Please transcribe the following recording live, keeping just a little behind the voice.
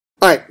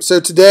All right, so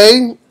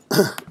today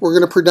we're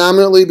going to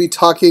predominantly be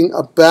talking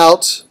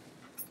about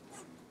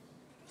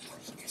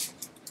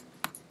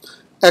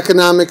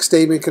economic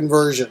statement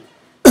conversion.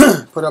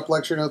 Put up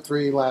lecture note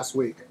 3 last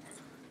week.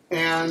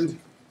 And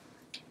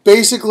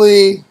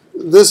basically,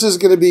 this is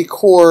going to be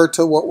core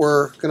to what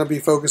we're going to be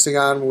focusing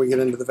on when we get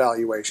into the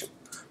valuation.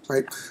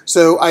 Right?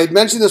 So I had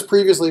mentioned this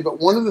previously, but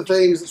one of the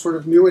things that's sort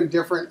of new and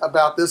different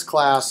about this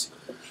class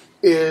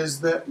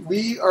is that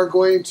we are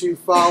going to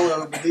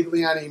follow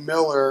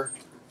Modigliani-Miller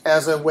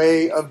as a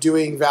way of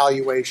doing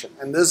valuation.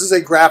 And this is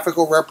a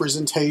graphical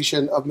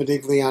representation of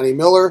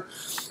Modigliani-Miller.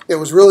 It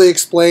was really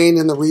explained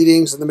in the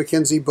readings in the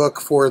McKinsey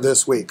book for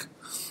this week.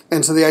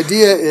 And so the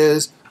idea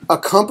is a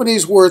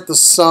company's worth the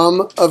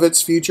sum of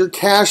its future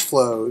cash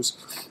flows.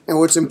 And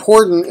what's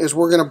important is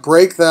we're going to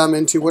break them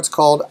into what's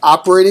called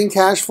operating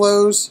cash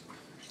flows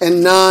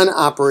and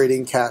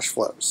non-operating cash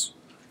flows.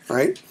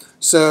 Right?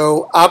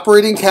 So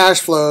operating cash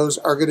flows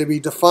are going to be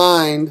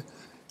defined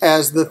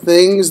as the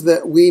things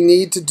that we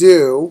need to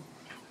do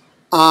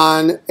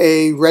on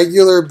a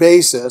regular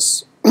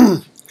basis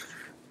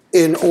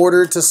in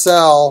order to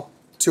sell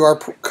to our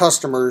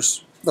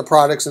customers the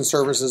products and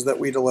services that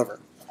we deliver.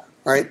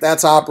 Right?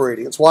 That's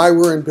operating. It's why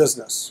we're in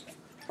business.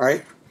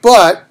 Right?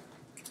 But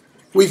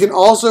we can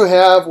also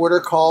have what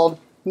are called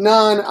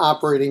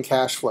non-operating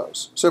cash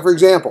flows. So for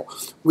example,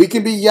 we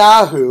can be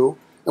Yahoo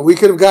and we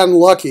could have gotten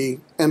lucky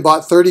and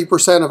bought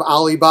 30% of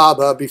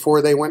Alibaba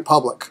before they went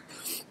public.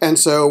 And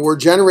so we're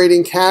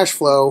generating cash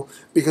flow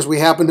because we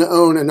happen to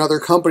own another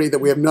company that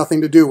we have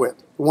nothing to do with.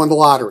 We won the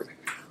lottery.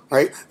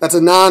 Right? That's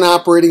a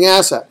non-operating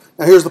asset.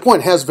 Now here's the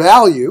point. It has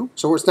value,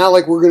 so it's not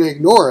like we're going to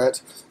ignore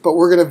it, but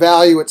we're going to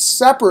value it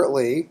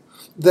separately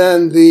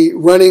than the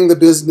running the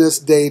business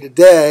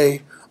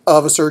day-to-day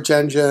of a search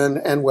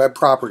engine and web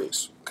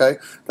properties. Okay?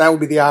 That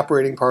would be the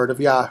operating part of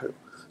Yahoo.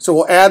 So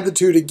we'll add the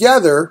two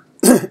together,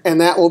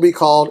 and that will be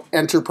called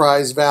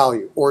enterprise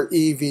value, or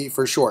EV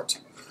for short.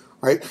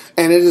 Right?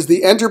 And it is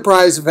the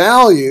enterprise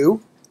value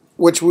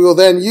which we will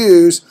then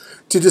use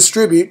to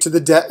distribute to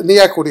the debt and the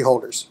equity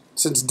holders.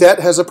 Since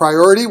debt has a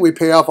priority, we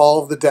pay off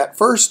all of the debt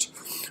first.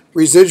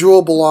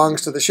 Residual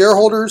belongs to the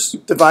shareholders,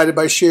 divided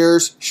by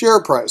shares,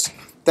 share price.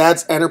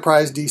 That's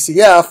enterprise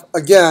DCF,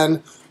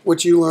 again,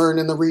 which you learned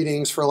in the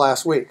readings for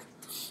last week.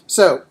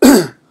 So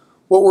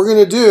what we're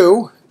going to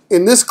do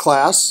in this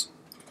class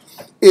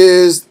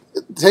is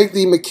take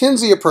the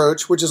McKinsey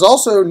approach, which is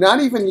also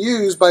not even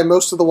used by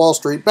most of the Wall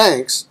Street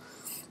banks,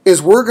 is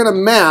we're going to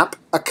map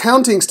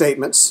accounting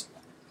statements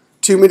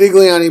to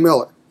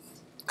Modigliani-Miller.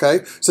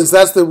 Okay? Since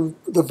that's the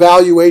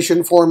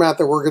valuation format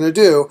that we're going to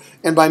do,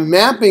 and by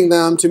mapping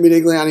them to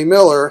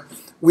Modigliani-Miller,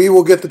 we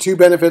will get the two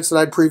benefits that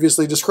I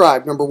previously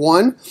described. Number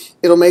one,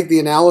 it'll make the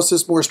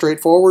analysis more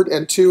straightforward,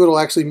 and two, it'll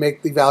actually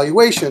make the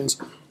valuations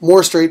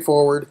more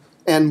straightforward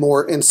and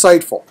more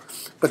insightful.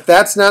 But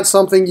that's not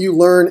something you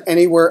learn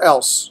anywhere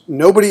else.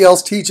 Nobody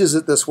else teaches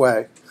it this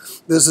way.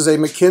 This is a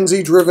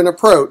McKinsey-driven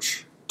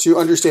approach to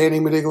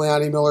understanding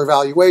Modigliani-Miller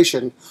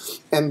valuation,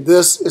 and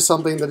this is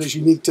something that is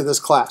unique to this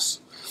class.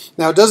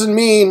 Now, it doesn't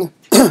mean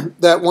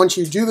that once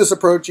you do this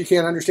approach, you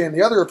can't understand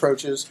the other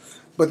approaches,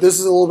 but this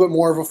is a little bit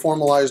more of a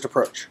formalized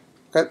approach.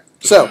 Okay?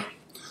 So,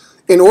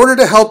 in order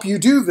to help you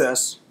do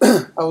this,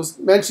 I was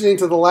mentioning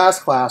to the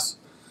last class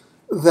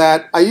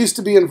that I used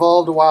to be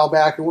involved a while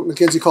back in what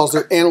McKinsey calls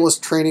their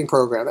analyst training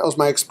program. That was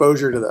my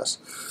exposure to this.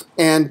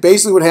 And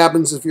basically what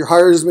happens if you're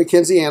hired as a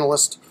McKinsey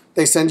analyst,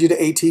 they send you to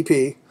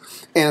ATP,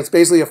 and it's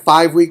basically a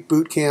 5-week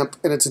boot camp,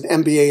 and it's an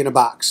MBA in a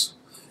box.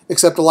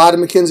 Except a lot of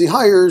McKinsey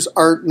hires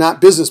are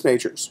not business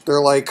majors. They're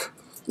like,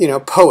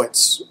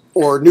 poets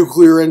or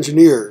nuclear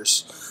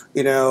engineers,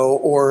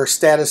 or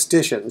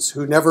statisticians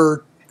who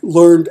never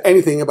learned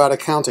anything about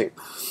accounting.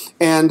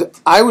 And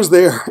I was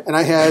there, and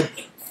I had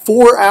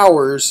 4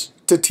 hours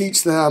to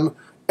teach them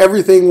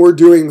everything we're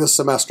doing this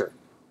semester.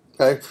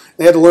 Okay,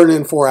 they had to learn it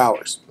in 4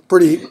 hours.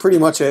 Pretty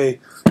much a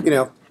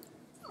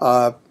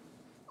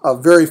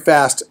very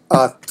fast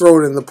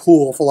throw it in the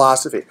pool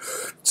philosophy.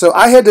 So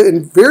I had to,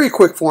 in very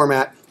quick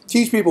format,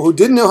 teach people who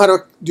didn't know how to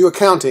do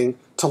accounting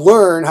to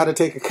learn how to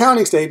take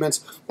accounting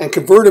statements and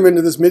convert them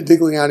into this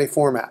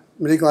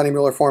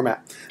Modigliani-Miller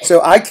format.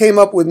 So I came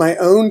up with my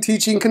own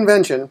teaching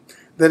convention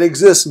that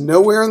exists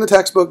nowhere in the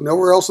textbook,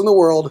 nowhere else in the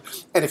world,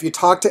 and if you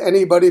talk to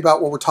anybody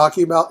about what we're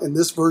talking about in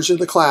this version of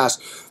the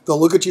class, they'll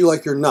look at you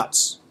like you're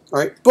nuts. All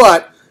right?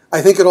 But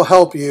I think it'll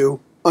help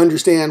you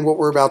understand what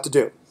we're about to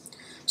do.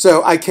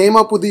 So I came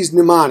up with these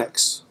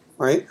mnemonics,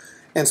 right?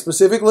 And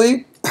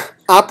specifically,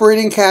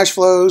 operating cash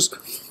flows,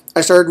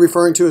 I started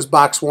referring to as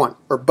box 1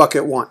 or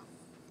bucket 1.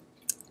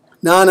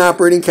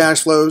 Non-operating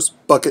cash flows,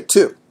 bucket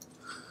 2.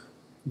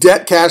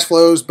 Debt cash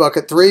flows,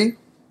 bucket 3.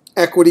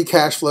 Equity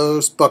cash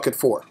flows, bucket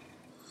 4.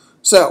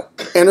 So,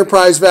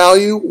 enterprise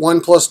value,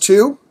 1 plus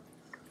 2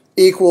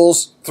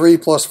 equals 3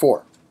 plus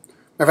 4.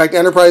 In fact,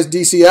 enterprise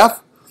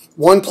DCF,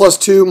 1 plus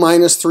 2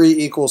 minus 3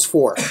 equals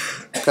 4.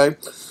 Okay?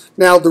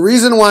 Now, the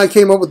reason why I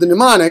came up with the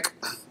mnemonic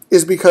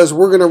is because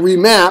we're going to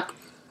remap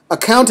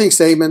accounting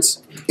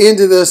statements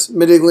into this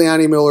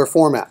Modigliani-Miller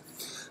format.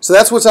 So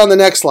that's what's on the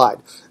next slide.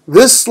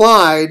 This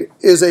slide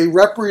is a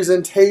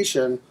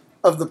representation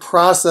of the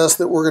process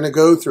that we're going to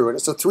go through, and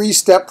it's a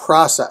 3-step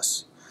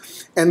process.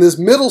 And this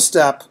middle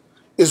step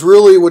is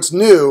really what's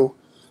new,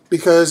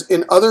 because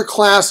in other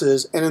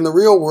classes and in the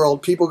real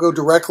world, people go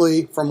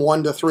directly from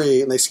 1 to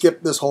 3, and they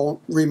skip this whole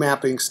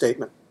remapping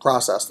statement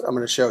process that I'm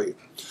going to show you.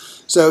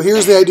 So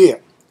here's the idea.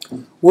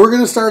 We're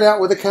going to start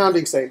out with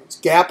accounting statements,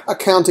 GAAP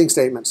accounting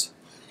statements.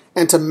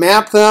 And to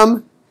map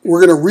them, we're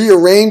going to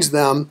rearrange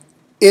them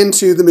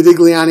into the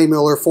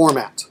Modigliani-Miller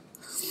format.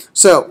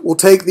 So we'll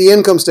take the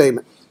income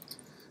statement.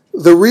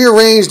 The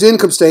rearranged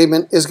income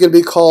statement is going to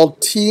be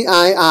called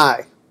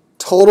TII,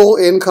 Total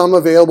Income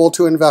Available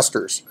to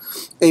Investors,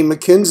 a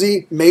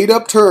McKinsey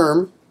made-up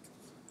term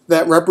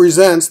that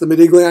represents the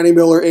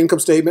Modigliani-Miller income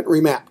statement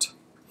remapped.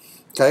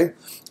 Okay?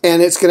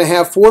 And it's going to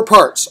have 4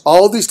 parts.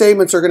 All of these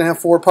statements are going to have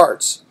 4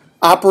 parts: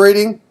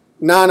 operating,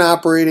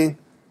 non-operating,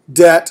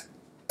 debt,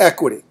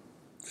 equity.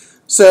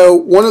 So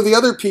one of the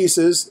other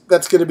pieces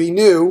that's going to be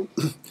new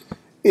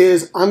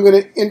is I'm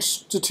going to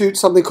institute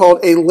something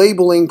called a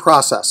labeling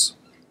process.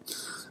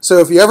 So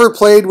if you ever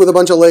played with a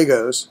bunch of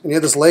Legos and you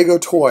had this Lego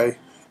toy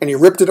and you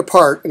ripped it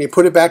apart and you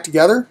put it back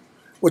together,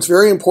 what's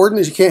very important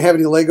is you can't have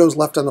any Legos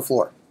left on the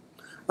floor,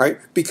 right?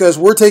 Because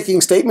we're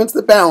taking statements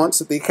that balance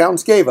that the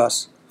accountants gave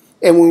us,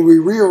 and when we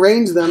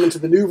rearrange them into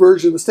the new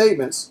version of the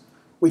statements,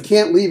 we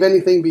can't leave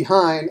anything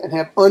behind and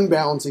have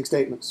unbalancing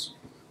statements,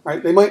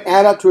 right? They might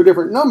add up to a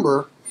different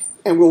number,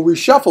 and we'll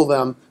reshuffle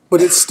them,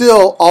 but it's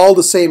still all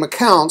the same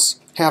accounts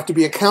have to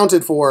be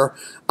accounted for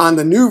on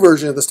the new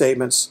version of the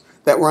statements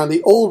that were on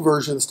the old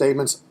version of the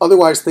statements.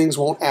 Otherwise, things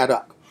won't add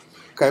up.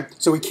 Okay,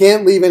 so we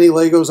can't leave any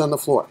Legos on the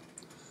floor.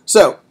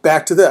 So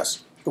back to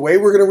this. The way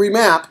we're going to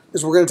remap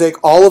is we're going to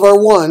take all of our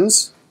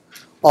ones,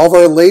 all of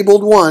our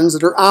labeled ones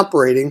that are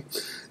operating,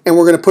 and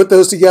we're going to put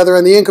those together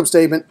on the income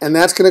statement, and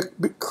that's going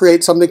to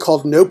create something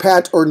called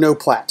NOPAT or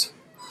NOPLAT.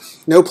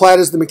 NOPLAT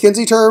is the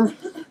McKinsey term.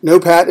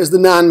 NOPAT is the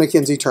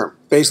non-McKinsey term.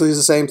 Basically, it's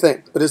the same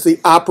thing, but it's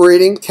the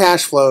operating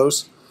cash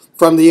flows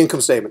from the income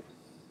statement.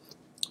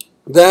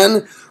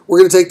 Then we're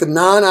going to take the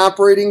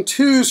non-operating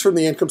 2s from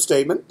the income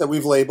statement that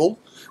we've labeled.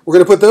 We're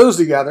going to put those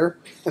together,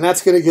 and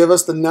that's going to give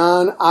us the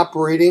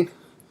non-operating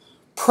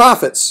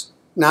profits,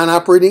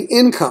 non-operating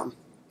income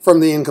from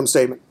the income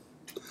statement.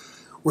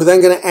 We're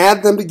then going to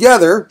add them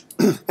together,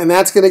 and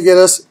that's going to get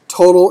us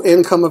total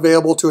income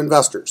available to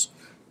investors,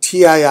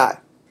 TII.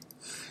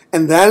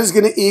 And that is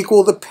going to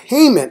equal the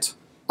payment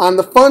on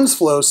the funds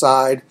flow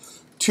side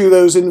to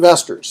those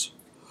investors.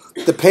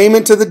 The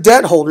payment to the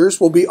debt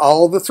holders will be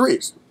all of the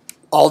 3s,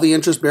 all the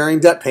interest-bearing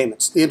debt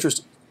payments, the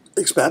interest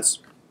expense,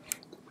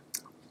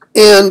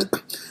 and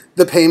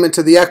the payment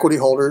to the equity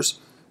holders,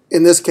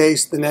 in this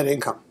case, the net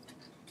income.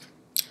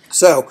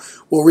 So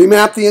we'll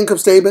remap the income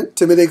statement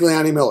to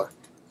Modigliani-Miller.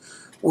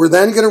 We're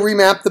then going to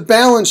remap the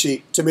balance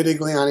sheet to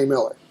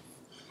Modigliani-Miller.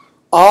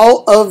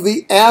 All of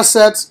the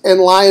assets and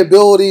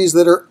liabilities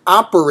that are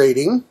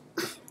operating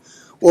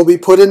will be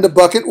put into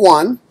bucket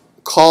 1,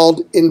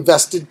 called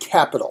invested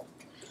capital.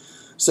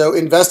 So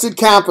invested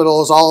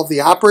capital is all of the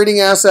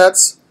operating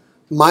assets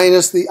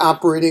minus the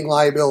operating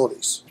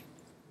liabilities.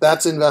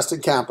 That's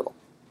invested capital.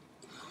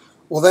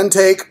 We'll then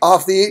take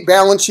off the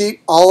balance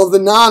sheet all of the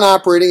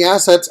non-operating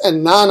assets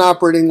and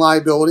non-operating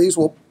liabilities.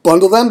 We'll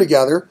bundle them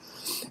together,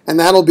 and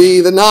that'll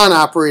be the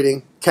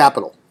non-operating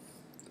capital.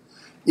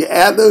 You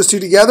add those two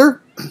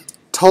together,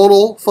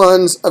 total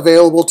funds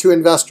available to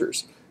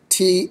investors,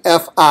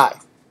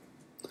 TFI.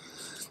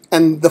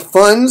 And the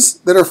funds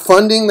that are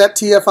funding that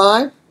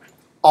TFI,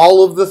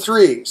 all of the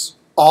 3s,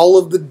 all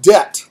of the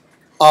debt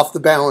off the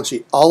balance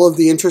sheet, all of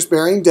the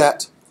interest-bearing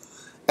debt,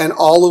 and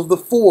all of the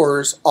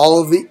 4s, all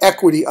of the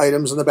equity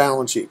items in the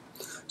balance sheet.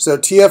 So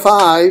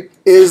TFI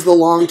is the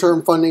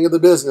long-term funding of the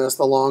business,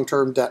 the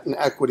long-term debt and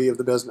equity of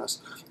the business,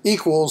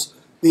 equals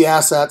the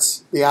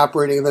assets, the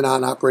operating and the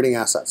non-operating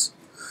assets.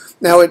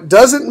 Now, it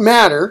doesn't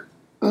matter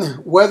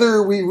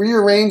whether we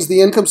rearrange the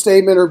income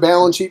statement or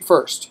balance sheet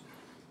first.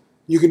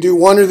 You can do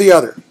one or the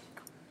other.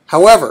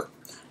 However,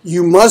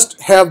 you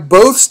must have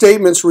both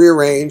statements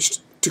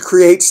rearranged to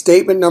create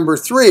statement number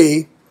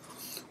 3,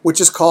 which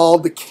is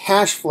called the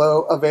cash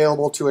flow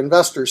available to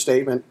investors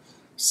statement,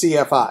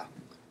 CFI.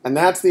 And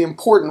that's the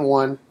important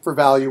one for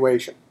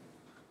valuation,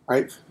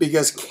 right?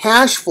 Because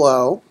cash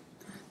flow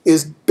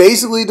is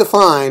basically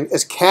defined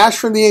as cash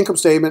from the income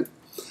statement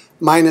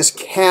minus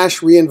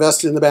cash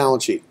reinvested in the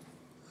balance sheet.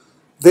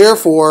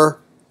 Therefore,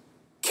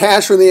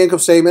 cash from the income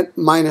statement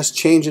minus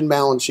change in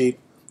balance sheet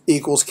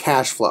equals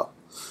cash flow.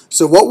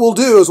 So what we'll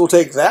do is we'll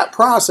take that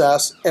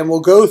process and we'll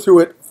go through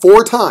it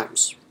 4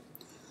 times.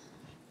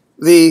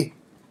 The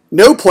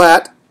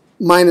NOPLAT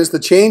minus the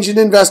change in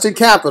invested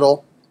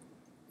capital,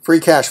 free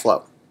cash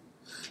flow.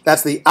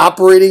 That's the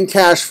operating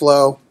cash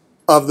flow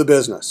of the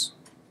business.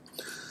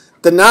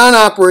 The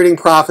non-operating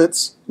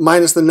profits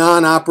minus the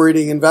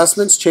non-operating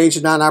investments, change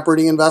in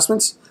non-operating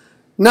investments,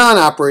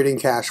 non-operating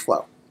cash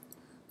flow.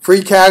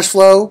 Free cash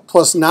flow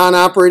plus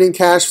non-operating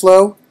cash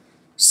flow,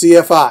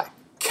 CFI,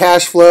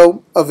 cash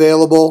flow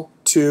available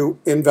to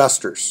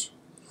investors.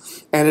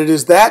 And it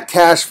is that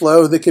cash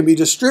flow that can be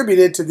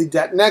distributed to the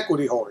debt and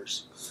equity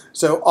holders.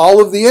 So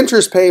all of the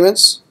interest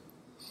payments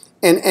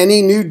and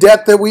any new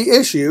debt that we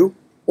issue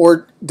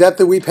or debt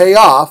that we pay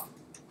off,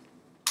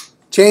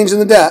 change in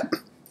the debt,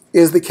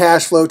 is the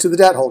cash flow to the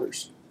debt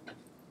holders.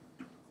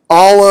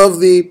 All of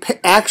the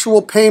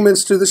actual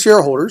payments to the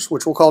shareholders,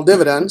 which we'll call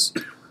dividends,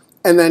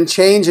 and then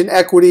change in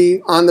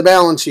equity on the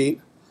balance sheet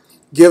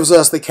gives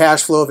us the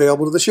cash flow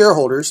available to the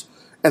shareholders,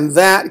 and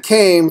that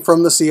came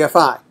from the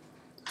CFI.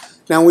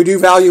 Now, when we do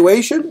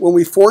valuation, when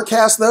we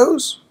forecast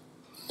those,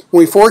 when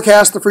we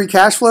forecast the free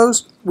cash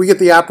flows, we get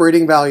the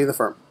operating value of the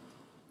firm.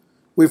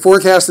 We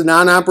forecast the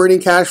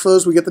non-operating cash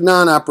flows, we get the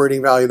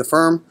non-operating value of the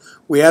firm.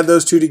 We add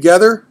those two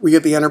together, we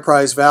get the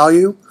enterprise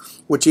value,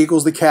 which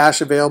equals the cash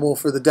available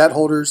for the debt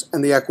holders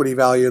and the equity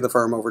value of the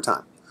firm over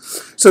time.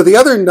 So the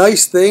other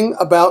nice thing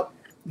about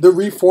the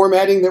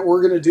reformatting that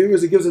we're going to do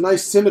is it gives a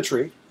nice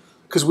symmetry,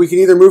 because we can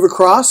either move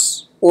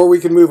across or we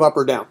can move up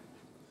or down.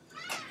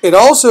 It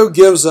also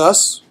gives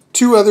us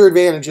two other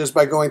advantages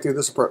by going through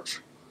this approach.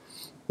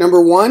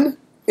 Number one,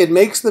 it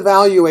makes the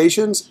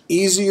valuations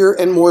easier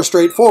and more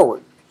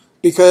straightforward,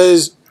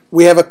 because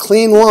we have a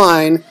clean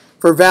line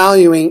for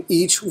valuing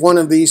each one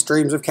of these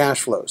streams of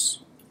cash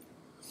flows.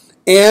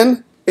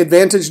 And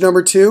advantage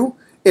number two,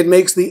 it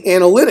makes the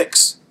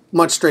analytics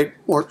much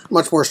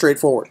more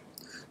straightforward.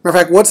 Matter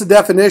of fact, what's the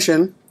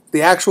definition,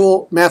 the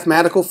actual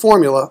mathematical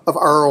formula of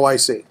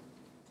ROIC?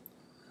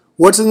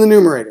 What's in the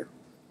numerator?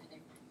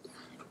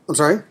 I'm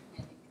sorry?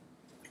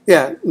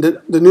 Yeah,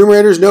 the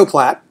numerator is no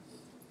plat.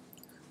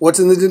 What's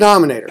in the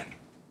denominator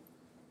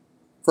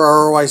for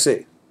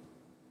ROIC?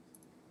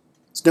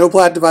 It's no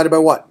plat divided by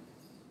what?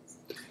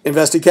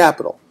 Invested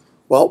capital.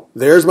 Well,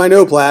 there's my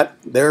no plat,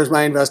 there's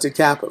my invested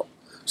capital.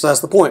 So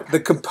that's the point. The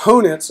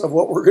components of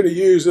what we're going to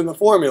use in the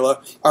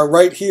formula are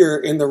right here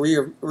in the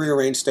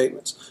rearranged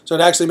statements. So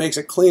it actually makes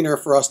it cleaner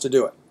for us to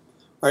do it.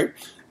 Right?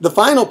 The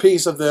final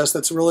piece of this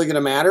that's really going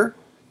to matter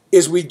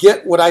is we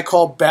get what I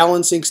call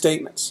balancing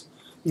statements,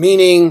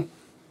 meaning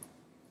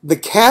the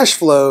cash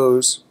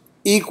flows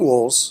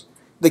equals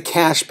the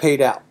cash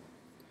paid out.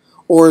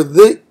 Or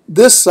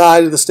this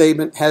side of the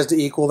statement has to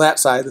equal that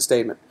side of the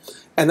statement.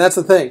 And that's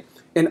the thing.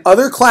 In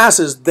other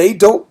classes, they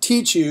don't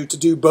teach you to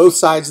do both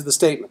sides of the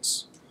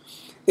statements.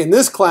 In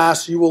this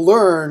class, you will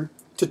learn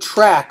to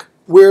track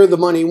where the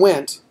money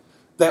went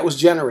that was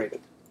generated.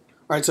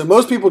 All right, so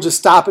most people just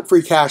stop at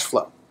free cash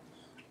flow,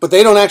 but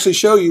they don't actually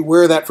show you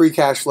where that free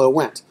cash flow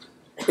went.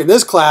 In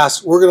this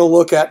class, we're going to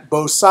look at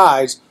both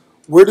sides.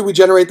 Where did we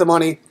generate the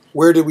money?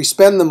 Where did we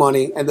spend the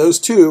money? And those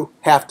two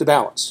have to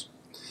balance.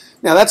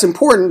 Now, that's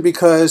important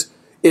because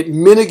it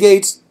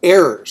mitigates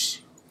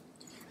errors.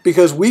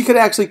 Because we could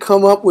actually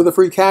come up with a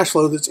free cash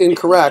flow that's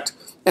incorrect,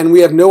 and we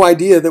have no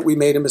idea that we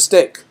made a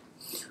mistake.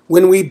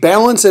 When we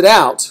balance it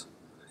out,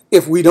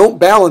 if we don't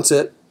balance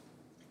it,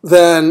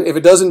 then if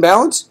it doesn't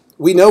balance,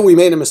 we know we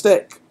made a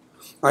mistake.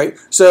 All right?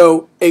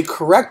 So a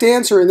correct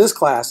answer in this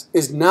class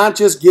is not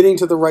just getting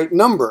to the right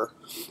number,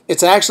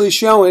 it's actually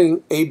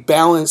showing a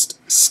balanced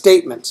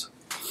statement.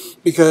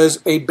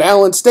 Because a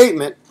balanced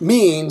statement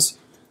means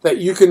that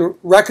you can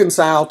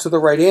reconcile to the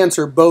right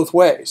answer both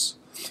ways.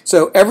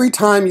 So every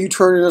time you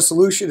turn in a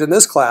solution in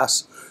this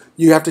class,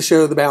 you have to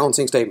show the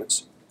balancing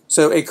statements.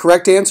 So a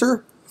correct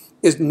answer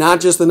is not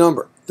just the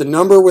number. The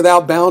number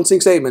without balancing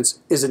statements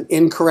is an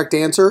incorrect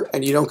answer,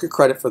 and you don't get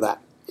credit for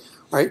that.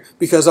 All right?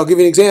 Because I'll give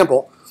you an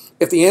example.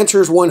 If the answer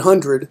is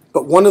 100,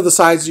 but one of the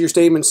sides of your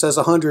statement says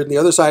 100 and the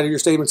other side of your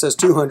statement says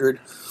 200,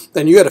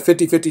 then you got a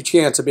 50-50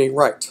 chance of being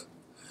right.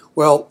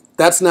 Well,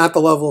 that's not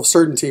the level of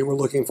certainty we're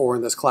looking for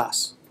in this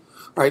class.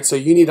 All right, so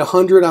you need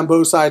 100 on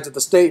both sides of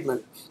the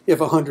statement if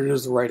 100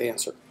 is the right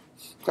answer.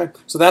 Okay,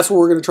 so that's what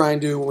we're going to try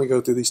and do when we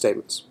go through these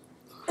statements.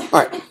 All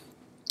right,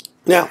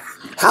 now,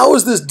 how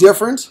is this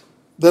different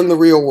than the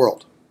real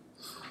world?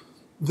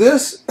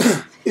 This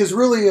is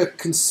really a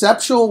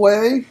conceptual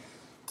way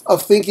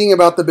of thinking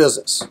about the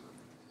business.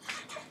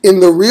 In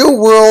the real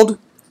world,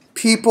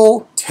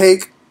 people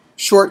take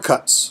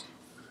shortcuts.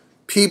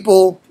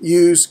 People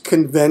use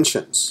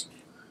conventions.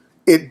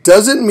 It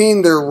doesn't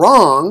mean they're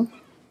wrong,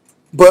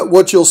 but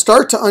what you'll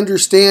start to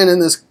understand in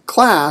this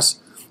class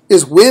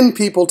is when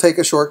people take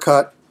a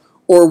shortcut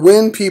or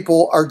when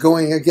people are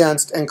going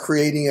against and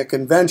creating a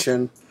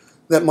convention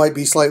that might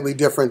be slightly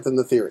different than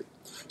the theory.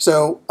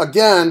 So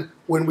again,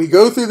 when we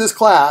go through this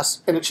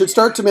class, and it should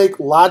start to make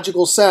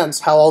logical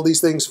sense how all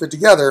these things fit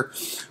together,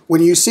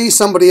 when you see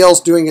somebody else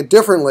doing it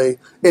differently,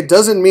 it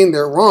doesn't mean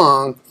they're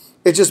wrong,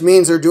 it just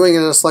means they're doing it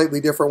in a slightly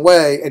different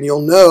way, and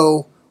you'll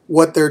know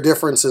what their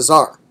differences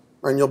are,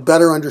 and you'll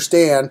better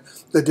understand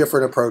the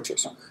different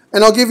approaches.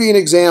 And I'll give you an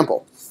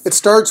example. It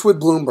starts with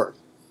Bloomberg.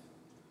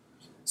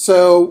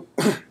 So,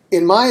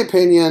 in my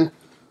opinion,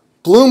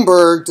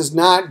 Bloomberg does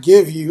not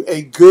give you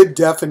a good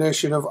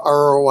definition of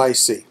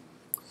ROIC.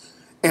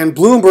 And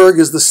Bloomberg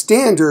is the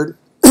standard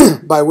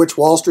by which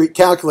Wall Street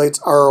calculates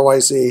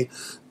ROIC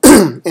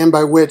and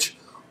by which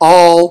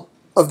all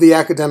of the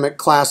academic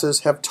classes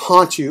have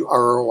taught you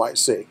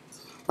ROIC.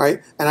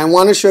 Right? And I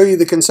want to show you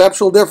the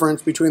conceptual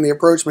difference between the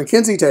approach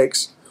McKinsey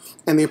takes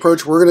and the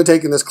approach we're going to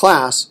take in this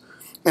class,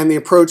 and the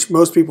approach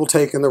most people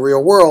take in the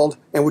real world,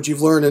 and which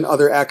you've learned in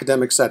other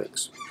academic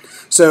settings.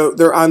 So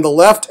they're on the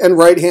left and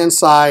right-hand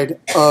side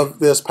of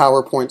this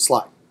PowerPoint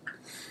slide.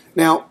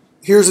 Now,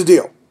 here's the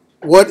deal.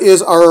 What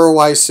is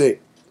ROIC?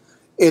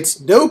 It's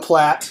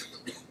NOPLAT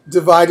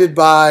divided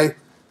by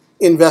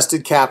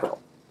invested capital.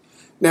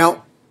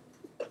 Now,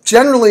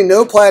 generally,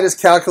 NOPLAT is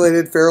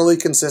calculated fairly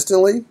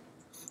consistently.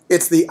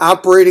 It's the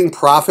operating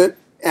profit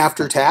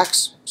after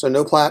tax. So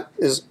NOPLAT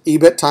is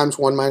EBIT times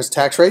 1 minus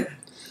tax rate.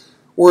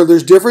 Where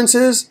there's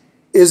differences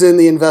is in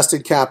the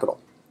invested capital.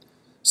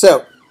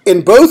 So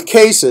in both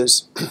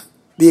cases,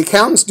 the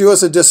accountants do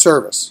us a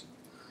disservice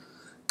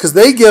because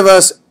they give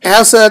us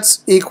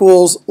assets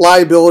equals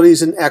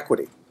liabilities and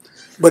equity.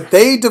 But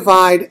they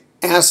divide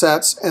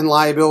assets and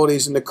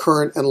liabilities into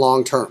current and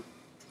long term.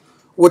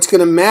 What's going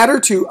to matter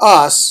to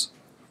us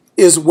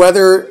is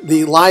whether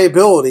the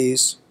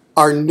liabilities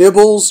are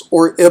nibbles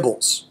or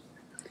ibbles.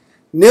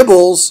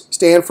 Nibbles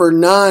stand for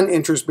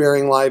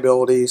non-interest-bearing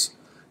liabilities,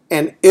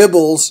 and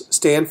ibbles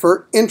stand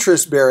for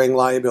interest-bearing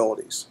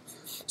liabilities.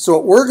 So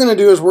what we're going to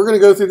do is we're going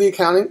to go through the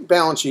accounting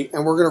balance sheet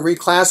and we're going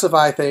to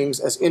reclassify things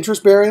as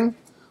interest-bearing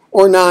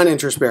or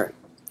non-interest-bearing.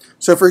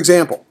 So for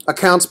example,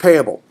 accounts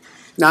payable,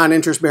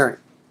 non-interest-bearing.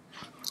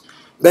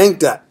 Bank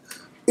debt,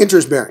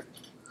 interest-bearing.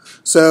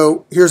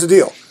 So here's the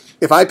deal.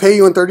 If I pay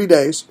you in 30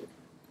 days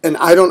and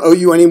I don't owe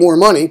you any more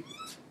money,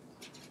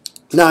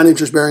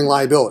 non-interest-bearing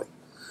liability.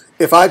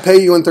 If I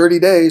pay you in 30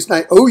 days and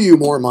I owe you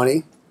more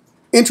money,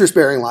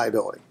 interest-bearing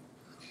liability.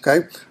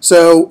 Okay,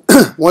 so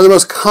one of the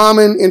most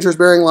common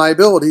interest-bearing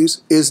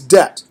liabilities is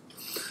debt.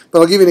 But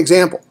I'll give you an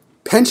example.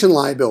 Pension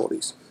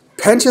liabilities.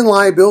 Pension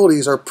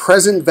liabilities are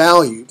present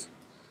valued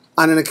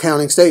on an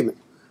accounting statement,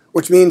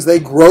 which means they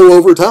grow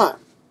over time.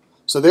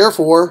 So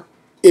therefore,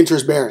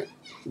 interest-bearing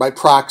by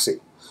proxy.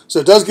 So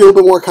it does get a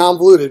little bit more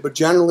convoluted, but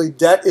generally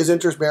debt is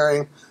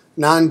interest-bearing,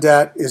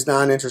 non-debt is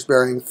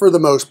non-interest-bearing for the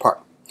most part.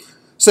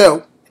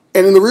 So,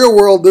 and in the real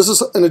world, this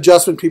is an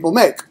adjustment people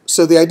make.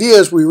 So the idea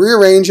is we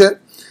rearrange it,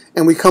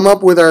 and we come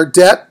up with our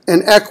debt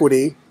and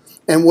equity.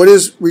 And what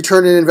is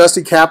return on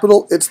invested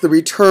capital? It's the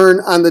return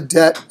on the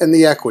debt and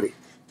the equity.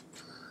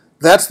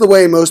 That's the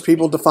way most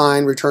people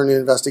define return on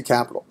invested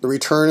capital, the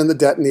return on the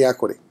debt and the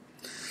equity.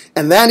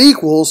 And that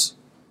equals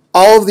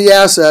all of the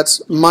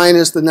assets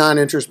minus the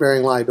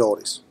non-interest-bearing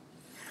liabilities.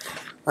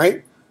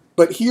 Right?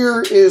 But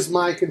here is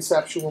my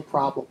conceptual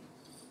problem.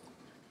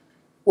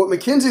 What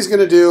McKinsey's going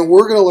to do, and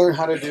we're going to learn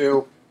how to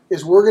do,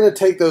 is we're going to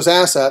take those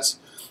assets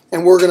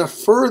and we're going to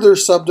further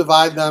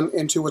subdivide them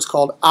into what's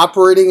called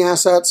operating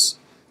assets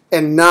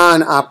and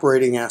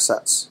non-operating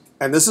assets.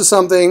 And this is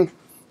something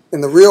in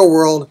the real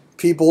world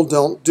people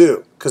don't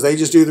do because they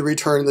just do the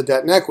return of the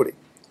debt and equity.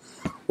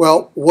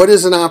 Well, what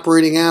is an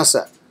operating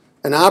asset?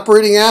 An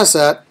operating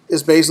asset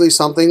is basically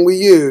something we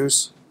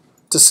use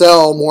to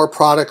sell more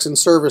products and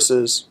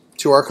services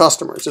to our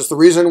customers. It's the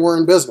reason we're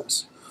in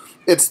business.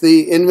 It's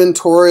the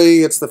inventory,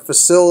 it's the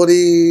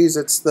facilities,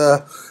 it's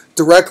the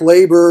direct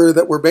labor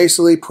that we're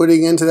basically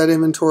putting into that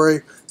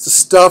inventory. It's the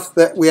stuff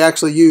that we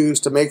actually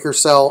use to make or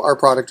sell our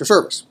product or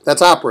service.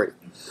 That's operating.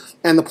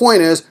 And the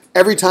point is,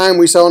 every time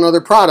we sell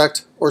another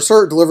product or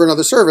deliver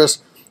another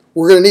service,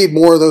 we're going to need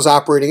more of those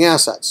operating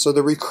assets. So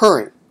they're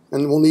recurring,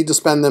 and we'll need to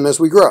spend them as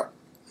we grow.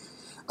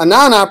 A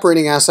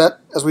non-operating asset,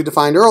 as we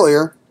defined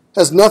earlier,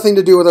 has nothing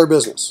to do with our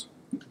business.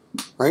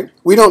 Right?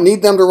 We don't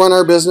need them to run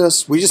our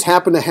business. We just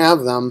happen to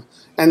have them,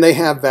 and they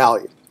have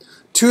value.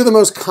 Two of the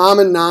most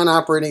common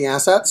non-operating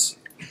assets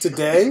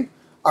today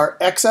are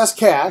excess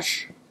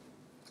cash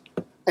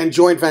and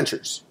joint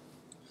ventures.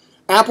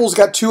 Apple's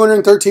got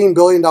 $213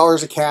 billion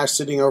of cash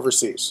sitting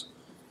overseas.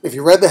 If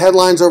you read the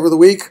headlines over the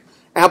week,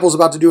 Apple's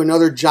about to do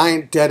another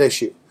giant debt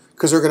issue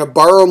because they're going to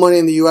borrow money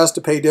in the U.S.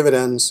 to pay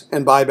dividends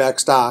and buy back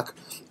stock,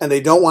 and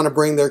they don't want to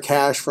bring their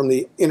cash from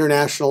the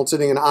international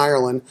sitting in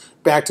Ireland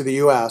back to the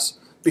U.S.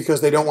 because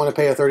they don't want to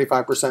pay a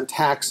 35%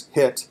 tax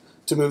hit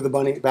to move the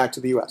money back to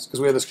the U.S. because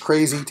we have this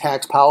crazy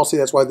tax policy.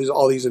 That's why there's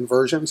all these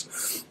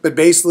inversions. But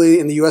basically,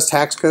 in the U.S.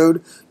 tax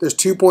code, there's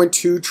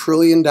 $2.2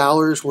 trillion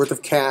worth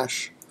of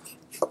cash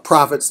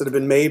profits that have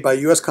been made by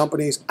U.S.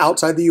 companies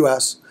outside the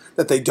U.S.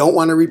 that they don't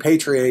want to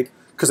repatriate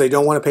because they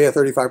don't want to pay a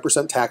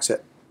 35% tax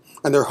hit.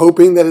 And they're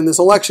hoping that in this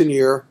election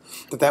year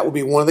that will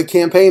be one of the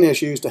campaign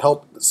issues to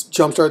help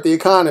jumpstart the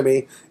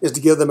economy is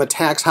to give them a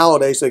tax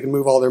holiday so they can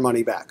move all their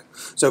money back.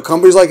 So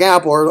companies like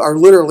Apple are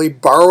literally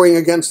borrowing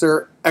against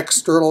their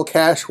external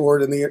cash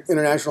hoard in the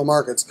international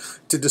markets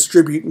to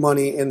distribute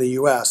money in the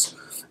U.S.,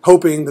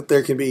 hoping that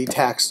there can be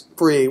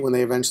tax-free when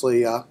they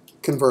eventually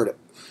convert it.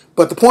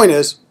 But the point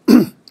is,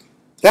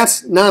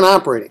 that's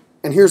non-operating.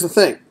 And here's the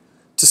thing.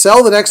 To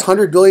sell the next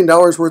 $100 billion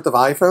worth of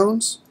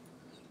iPhones,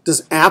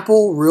 does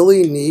Apple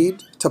really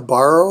need to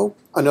borrow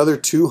another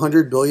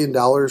 $200 billion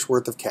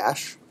worth of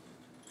cash?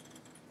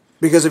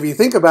 Because if you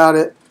think about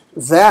it,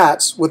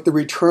 that's what the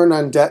return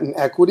on debt and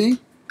equity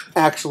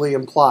actually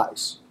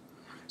implies.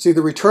 See,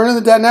 the return on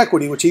the debt and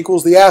equity, which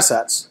equals the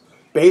assets,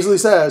 basically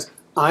says,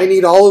 I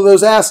need all of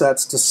those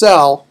assets to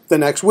sell the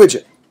next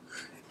widget.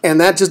 And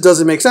that just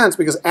doesn't make sense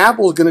because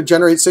Apple is going to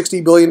generate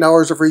 $60 billion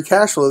of free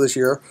cash flow this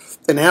year,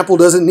 and Apple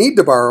doesn't need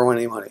to borrow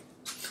any money.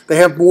 They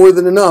have more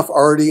than enough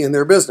already in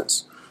their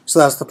business. So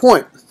that's the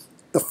point.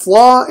 The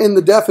flaw in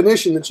the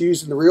definition that's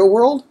used in the real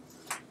world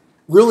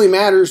really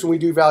matters when we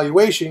do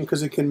valuation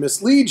because it can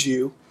mislead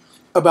you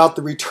about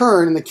the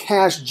return and the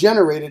cash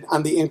generated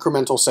on the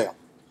incremental sale.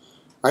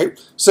 Right?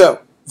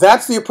 So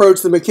that's the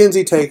approach that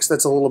McKinsey takes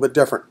that's a little bit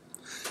different.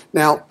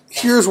 Now,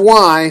 here's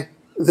why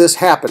this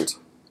happened.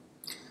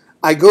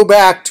 I go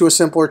back to a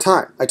simpler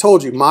time. I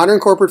told you, modern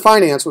corporate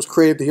finance was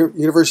created at the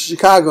University of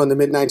Chicago in the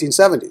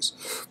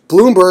mid-1970s.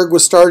 Bloomberg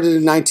was started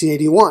in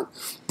 1981.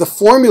 The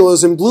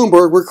formulas in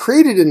Bloomberg were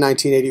created in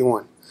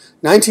 1981.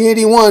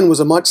 1981 was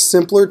a much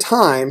simpler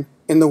time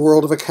in the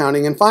world of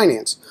accounting and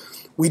finance.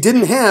 We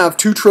didn't have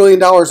 $2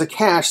 trillion of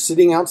cash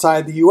sitting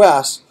outside the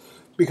U.S.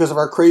 because of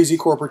our crazy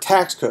corporate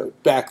tax code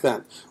back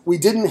then. We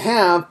didn't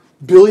have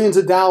billions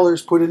of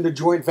dollars put into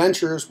joint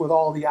ventures with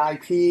all the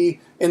IP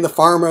in the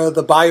pharma,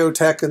 the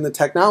biotech, and the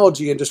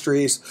technology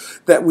industries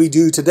that we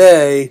do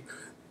today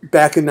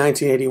back in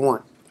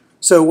 1981.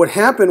 So what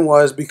happened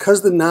was,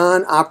 because the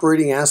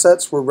non-operating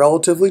assets were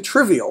relatively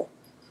trivial,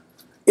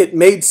 it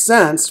made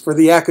sense for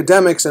the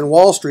academics and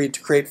Wall Street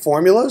to create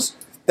formulas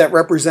that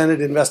represented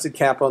invested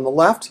capital on the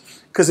left,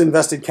 because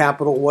invested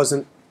capital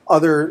wasn't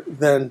other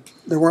than,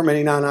 there weren't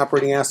many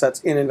non-operating assets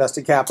in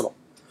invested capital.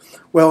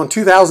 Well, in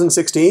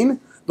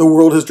 2016, the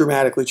world has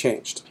dramatically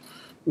changed.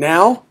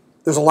 Now,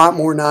 there's a lot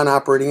more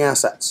non-operating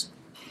assets,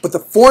 but the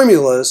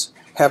formulas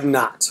have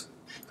not,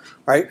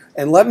 right?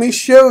 And let me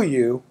show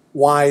you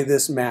why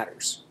this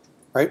matters,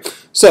 right?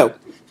 So,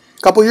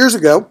 a couple years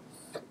ago,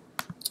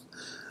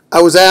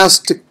 I was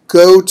asked to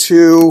go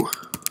to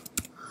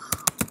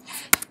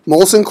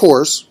Molson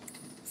Coors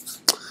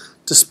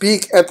to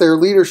speak at their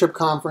leadership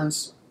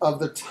conference of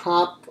the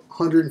top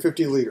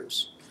 150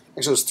 leaders.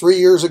 Actually, it was 3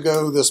 years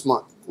ago this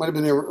month. Might have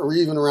been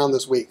even around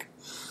this week.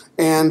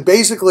 And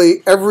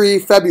basically, every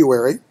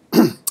February,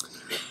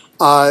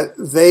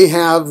 they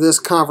have this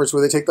conference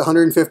where they take the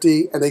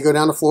 150 and they go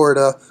down to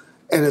Florida,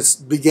 and it's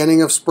the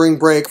beginning of spring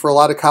break for a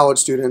lot of college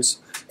students.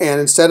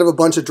 And instead of a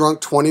bunch of drunk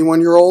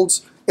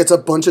 21-year-olds, it's a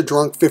bunch of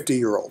drunk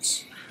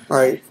 50-year-olds. All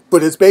right?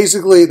 But it's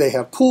basically, they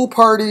have pool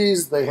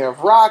parties, they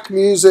have rock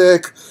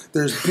music,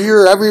 there's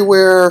beer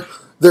everywhere.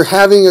 They're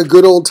having a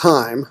good old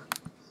time.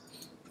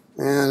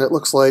 And it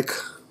looks like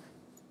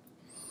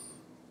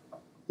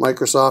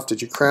Microsoft,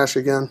 did you crash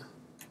again?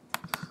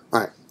 All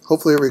right,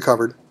 hopefully it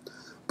recovered.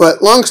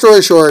 But long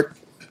story short,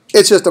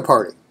 it's just a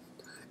party.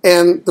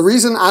 And the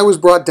reason I was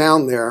brought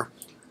down there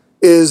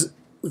is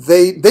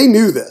they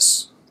knew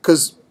this,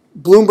 because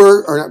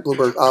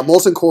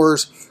Molson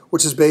Coors,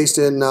 which is based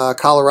in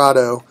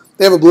Colorado,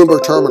 they have a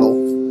Bloomberg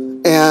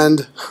terminal.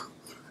 And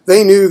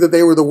they knew that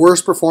they were the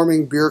worst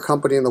performing beer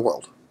company in the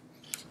world.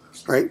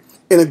 Right?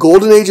 In a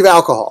golden age of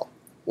alcohol,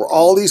 where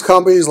all these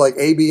companies like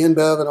AB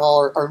InBev and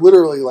all are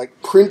literally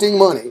like printing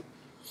money,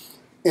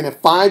 in a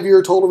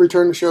 5-year total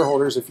return to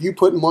shareholders, if you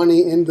put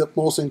money into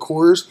Molson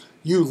Coors,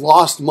 you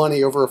lost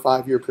money over a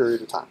 5-year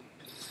period of time.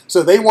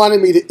 So they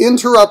wanted me to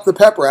interrupt the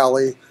pep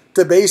rally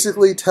to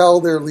basically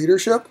tell their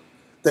leadership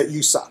that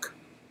you suck,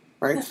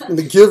 right? And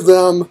to give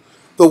them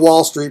the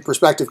Wall Street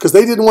perspective, because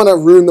they didn't want to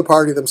ruin the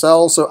party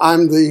themselves, so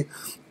I'm the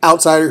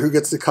outsider who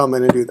gets to come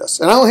in and do this.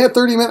 And I only had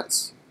 30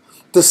 minutes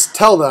to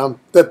tell them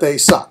that they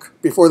suck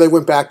before they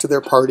went back to their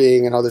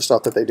partying and other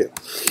stuff that they do.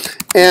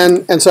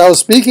 And so I was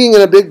speaking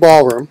in a big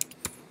ballroom.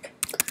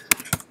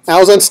 I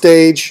was on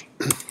stage,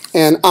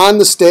 and on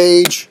the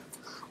stage,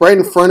 right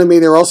in front of me,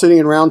 they were all sitting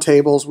in round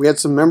tables. We had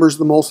some members of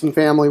the Molson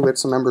family. We had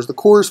some members of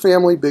the Coors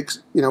family, big,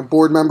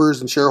 board members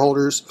and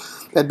shareholders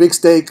at big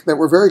stake that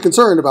were very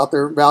concerned about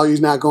their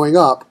values not going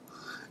up.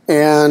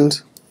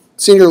 And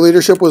senior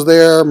leadership was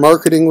there,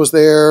 marketing was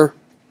there,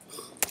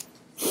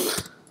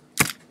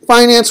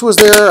 finance was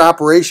there,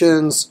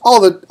 operations,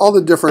 all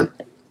the different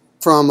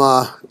from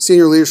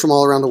senior leaders from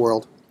all around the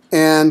world.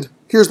 And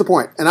here's the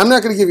point. And I'm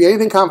not going to give you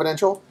anything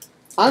confidential.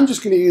 I'm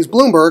just going to use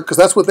Bloomberg because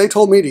that's what they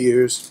told me to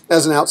use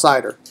as an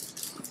outsider.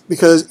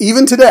 Because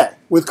even today,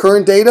 with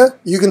current data,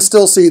 you can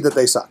still see that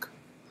they suck.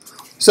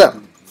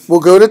 So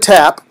we'll go to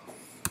TAP,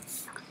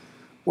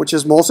 which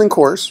is Molson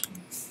Coors.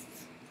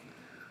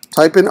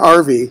 Type in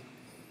RV.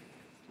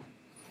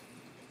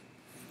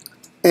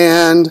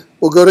 And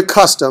we'll go to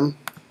Custom.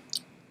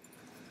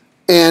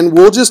 And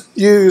we'll just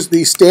use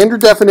the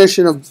standard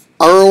definition of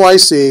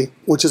ROIC,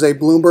 which is a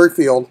Bloomberg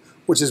field,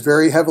 which is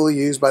very heavily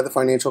used by the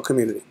financial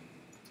community.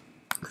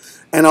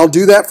 And I'll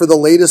do that for the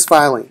latest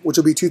filing, which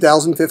will be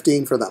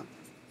 2015 for them.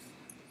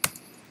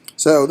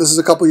 So this is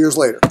a couple years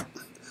later.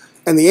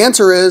 And the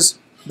answer is,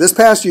 this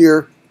past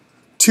year,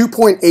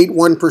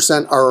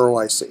 2.81%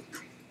 ROIC.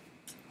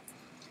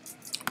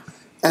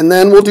 And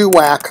then we'll do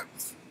WACC.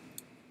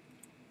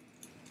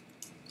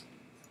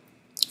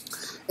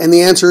 And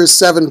the answer is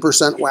 7%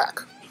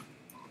 WACC.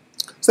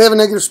 So they have a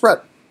negative spread.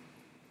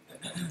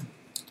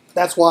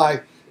 That's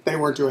why they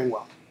weren't doing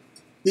well.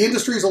 The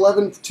industry's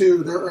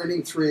 11.2, they're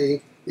earning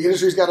 3. The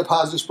industry's got a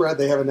positive spread,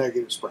 they have a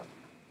negative spread.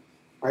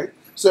 Right?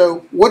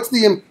 So what's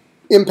the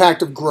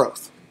impact of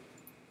growth.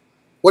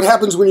 What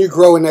happens when you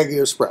grow a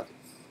negative spread?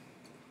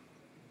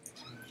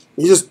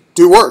 You just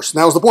do worse.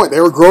 And that was the point. They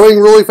were growing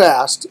really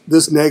fast,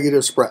 this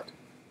negative spread.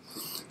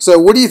 So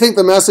what do you think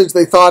the message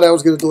they thought I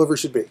was going to deliver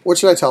should be? What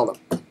should I tell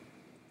them?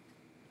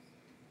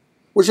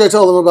 What should I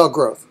tell them about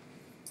growth?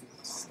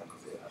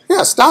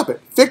 Yeah, stop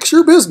it. Fix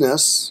your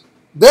business,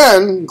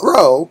 then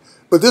grow.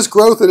 But this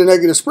growth in a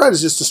negative spread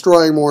is just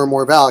destroying more and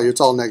more value. It's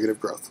all negative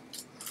growth.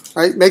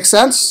 Right? Makes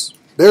sense?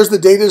 There's the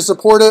data to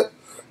support it.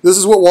 This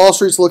is what Wall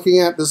Street's looking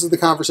at. This is the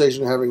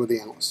conversation I'm having with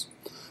the analysts.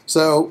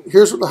 So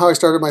here's how I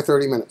started my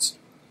 30 minutes.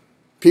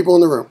 People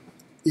in the room,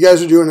 you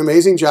guys are doing an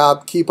amazing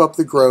job. Keep up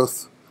the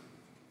growth.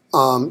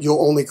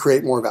 You'll only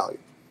create more value.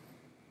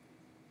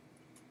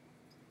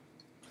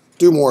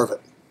 Do more of it.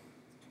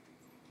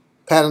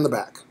 Pat on the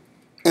back.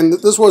 And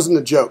this wasn't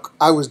a joke.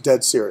 I was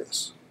dead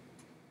serious.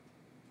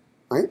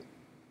 Right?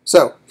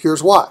 So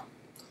here's why.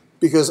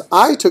 Because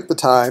I took the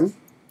time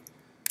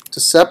to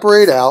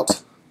separate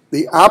out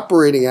the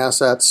operating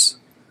assets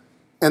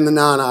and the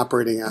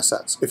non-operating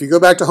assets. If you go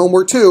back to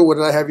homework 2, what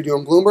did I have you do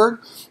in Bloomberg?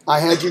 I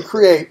had you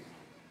create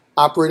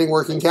operating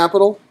working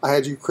capital. I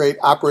had you create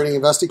operating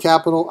invested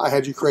capital. I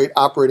had you create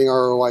operating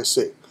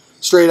ROIC.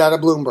 Straight out of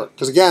Bloomberg.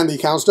 Because again, the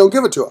accounts don't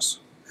give it to us.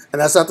 And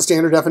that's not the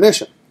standard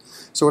definition.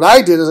 So what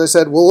I did is I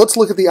said, well, let's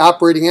look at the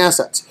operating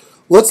assets.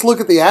 Let's look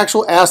at the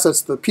actual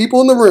assets the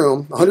people in the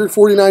room,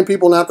 149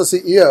 people, not the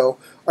CEO,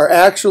 are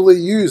actually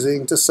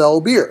using to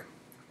sell beer.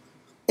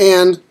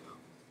 And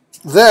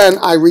then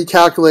I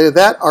recalculated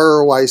that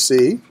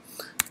ROIC,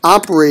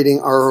 operating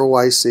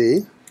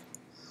ROIC,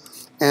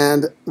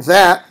 and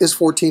that is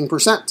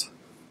 14%.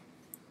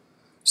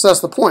 So that's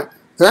the point.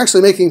 They're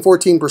actually making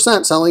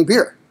 14% selling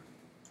beer.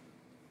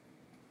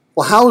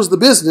 Well, how is the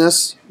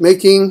business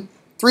making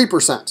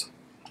 3%?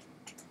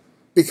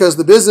 Because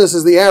the business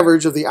is the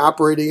average of the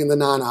operating and the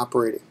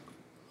non-operating.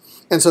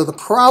 And so the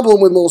problem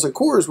with Molson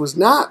Coors was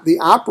not the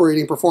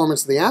operating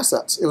performance of the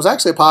assets. It was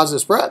actually a positive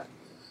spread.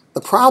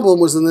 The problem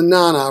was in the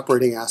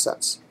non-operating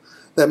assets.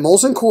 That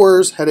Molson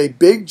Coors had a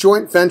big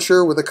joint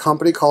venture with a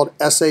company called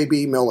SAB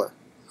Miller.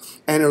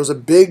 And it was a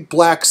big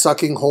black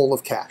sucking hole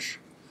of cash.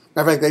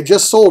 Matter of fact, they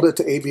just sold it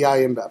to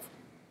ABI InBev.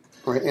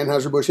 Right?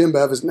 Anheuser-Busch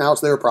InBev, now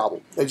it's their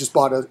problem. They just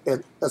bought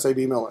a SAB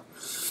Miller.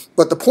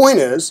 But the point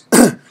is,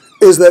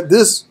 is that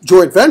this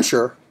joint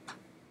venture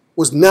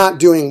was not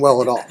doing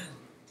well at all.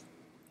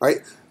 Right?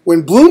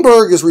 When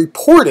Bloomberg is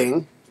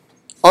reporting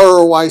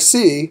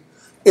ROIC,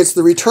 it's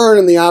the return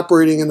in the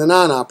operating and the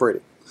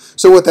non-operating.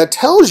 So what that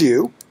tells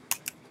you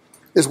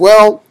is,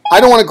 well, I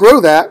don't want to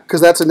grow that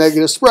because that's a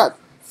negative spread.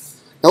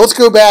 Now let's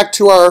go back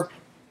to our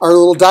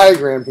little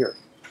diagram here.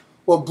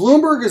 What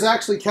Bloomberg is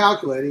actually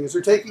calculating is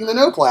they're taking the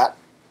NOPLAT,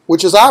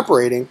 which is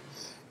operating,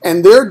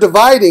 and they're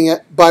dividing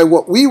it by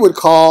what we would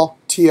call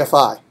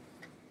TFI.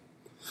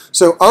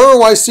 So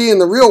ROIC in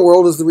the real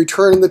world is the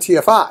return in the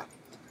TFI.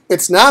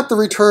 It's not the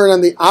return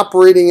on the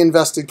operating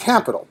invested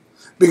capital,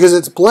 because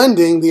it's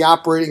blending the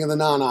operating and the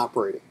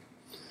non-operating.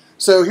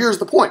 So here's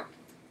the point.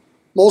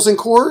 Molson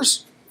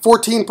Coors,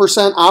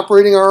 14%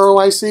 operating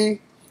ROIC,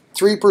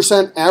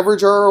 3%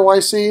 average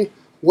ROIC.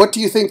 What do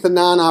you think the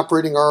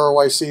non-operating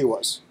ROIC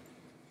was?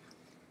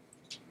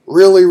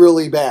 Really,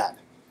 really bad.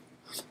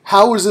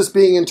 How is this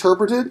being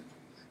interpreted?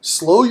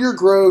 Slow your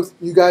growth.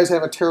 You guys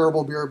have a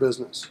terrible beer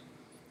business.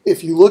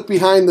 If you look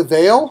behind the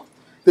veil,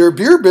 their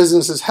beer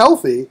business is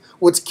healthy.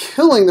 What's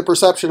killing the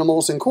perception of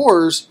Molson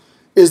Coors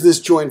is this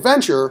joint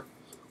venture,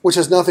 which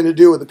has nothing to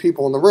do with the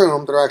people in the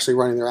room that are actually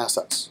running their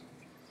assets.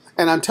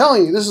 And I'm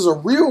telling you, this is a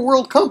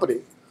real-world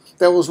company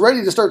that was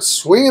ready to start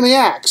swinging the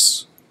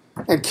axe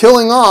and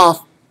killing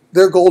off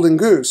their golden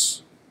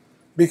goose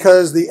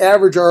because the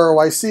average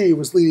ROIC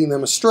was leading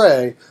them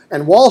astray,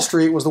 and Wall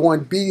Street was the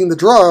one beating the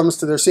drums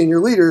to their senior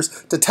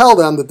leaders to tell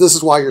them that this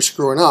is why you're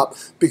screwing up,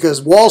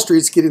 because Wall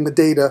Street's getting the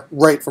data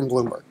right from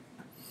Bloomberg.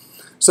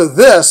 So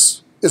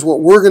this is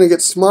what we're going to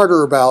get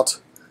smarter about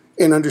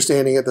in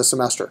understanding it this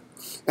semester.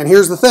 And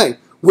here's the thing.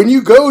 When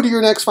you go to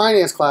your next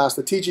finance class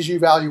that teaches you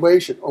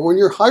valuation, or when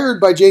you're hired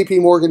by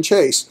JP Morgan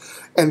Chase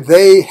and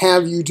they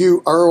have you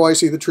do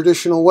ROIC the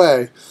traditional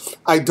way,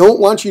 I don't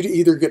want you to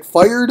either get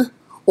fired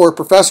or a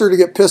professor to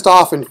get pissed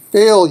off and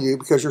fail you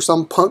because you're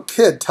some punk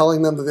kid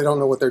telling them that they don't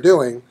know what they're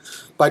doing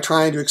by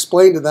trying to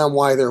explain to them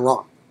why they're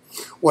wrong.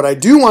 What I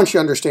do want you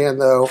to understand,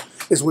 though,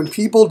 is when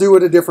people do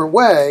it a different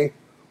way,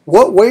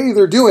 what way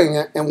they're doing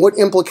it and what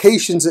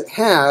implications it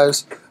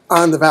has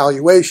on the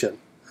valuation,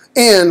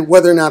 and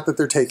whether or not that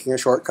they're taking a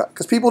shortcut.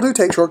 Because people do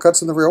take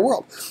shortcuts in the real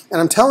world. And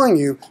I'm telling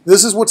you,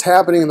 this is what's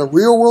happening in the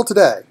real world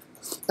today.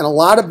 And a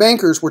lot of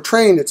bankers were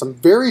trained at some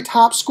very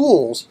top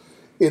schools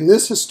in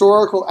this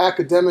historical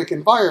academic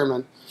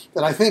environment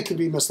that I think can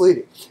be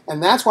misleading.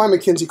 And that's why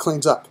McKinsey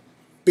cleans up.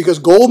 Because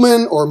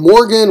Goldman or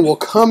Morgan will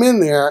come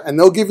in there and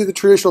they'll give you the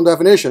traditional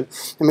definition,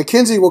 and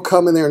McKinsey will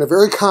come in there in a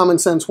very common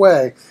sense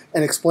way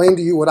and explain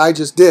to you what I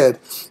just did,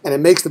 and it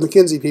makes the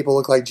McKinsey people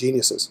look like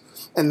geniuses.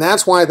 And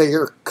that's why they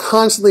are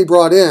constantly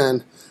brought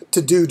in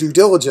to do due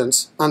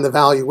diligence on the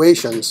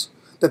valuations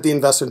that the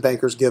investment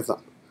bankers give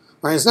them.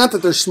 Right? It's not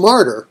that they're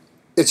smarter,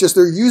 It's just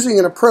they're using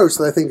an approach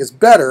that I think is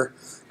better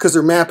because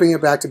they're mapping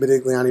it back to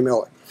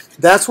Bedigliani-Miller.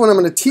 That's what I'm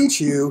going to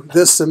teach you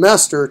this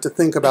semester to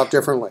think about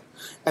differently.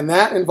 And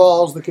that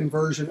involves the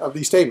conversion of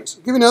these statements.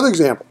 I'll give you another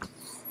example.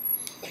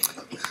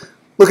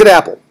 Look at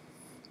Apple.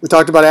 We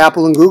talked about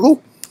Apple and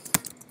Google.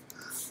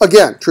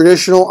 Again,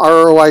 traditional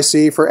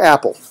ROIC for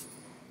Apple.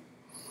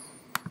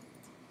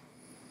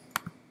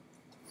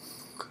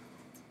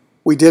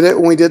 We did it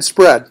when we did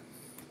spread.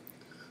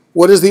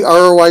 What is the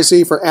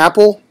ROIC for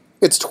Apple?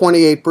 It's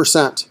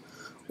 28%.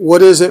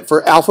 What is it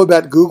for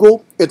Alphabet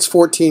Google? It's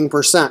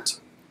 14%.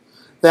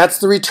 That's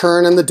the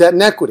return on the debt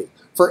and equity.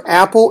 For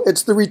Apple,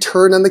 it's the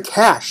return on the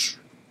cash.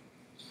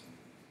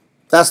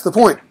 That's the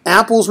point.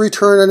 Apple's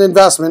return on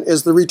investment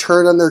is the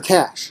return on their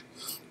cash.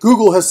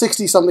 Google has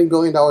 $60-something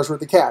billion worth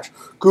of cash.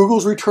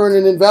 Google's return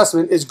on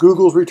investment is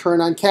Google's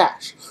return on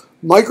cash.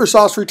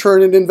 Microsoft's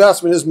return on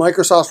investment is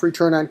Microsoft's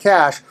return on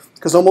cash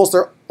because almost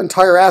their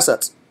entire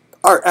assets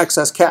are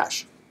excess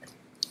cash.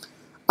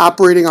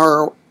 Operating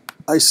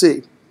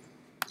ROIC.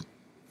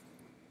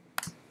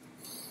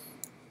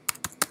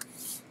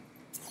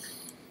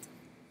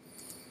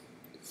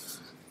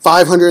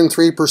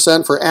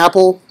 $503 for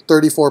Apple,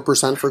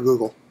 34% for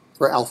Google,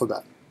 for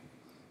Alphabet.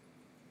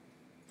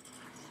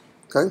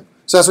 Okay?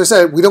 So as I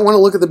said, we don't want to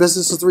look at the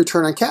business as the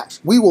return on cash.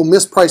 We will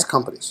misprice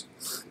companies.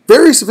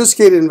 Very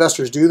sophisticated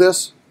investors do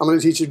this. I'm going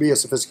to teach you to be a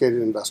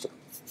sophisticated investor.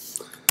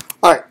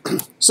 All right,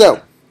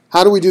 so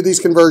how do we do these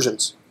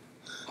conversions?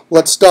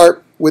 Let's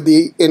start with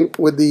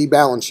the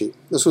balance sheet.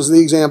 This was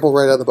the example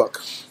right out of the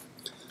book.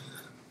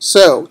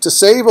 So to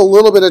save a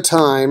little bit of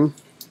time,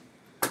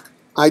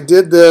 I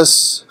did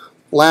this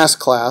last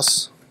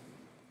class.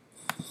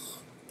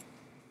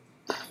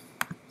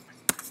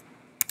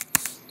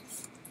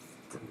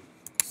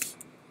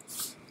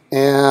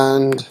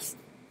 And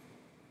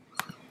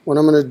what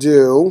I'm going to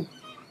do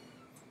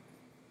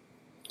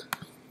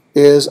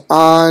is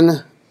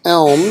on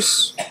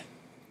Elms,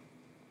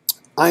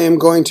 I am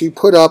going to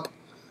put up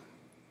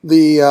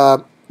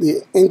the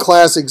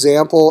in-class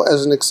example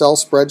as an Excel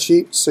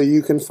spreadsheet so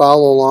you can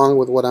follow along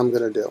with what I'm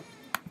going to do.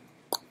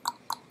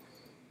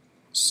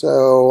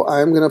 So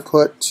I'm going to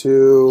put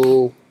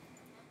to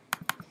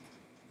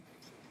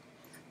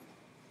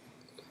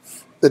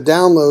the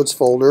downloads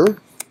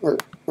folder,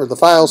 or the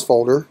files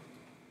folder.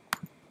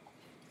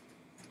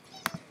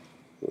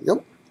 There we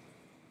go.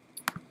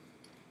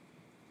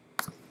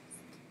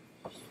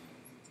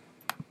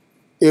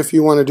 If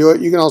you want to do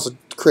it, you can also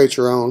create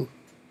your own.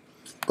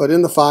 But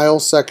in the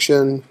files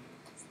section,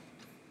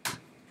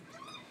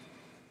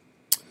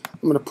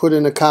 I'm going to put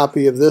in a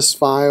copy of this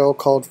file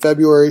called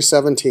February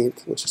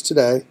 17th, which is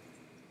today.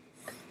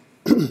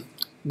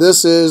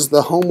 This is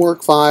the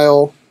homework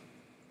file.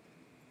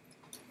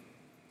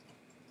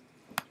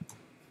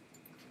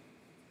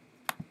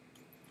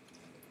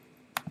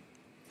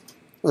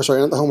 Or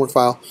sorry, not the homework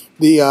file.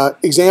 The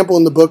example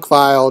in the book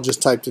file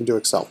just typed into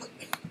Excel.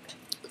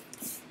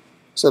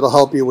 So it'll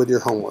help you with your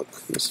homework.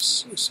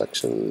 This is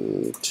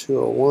section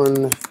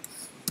 201.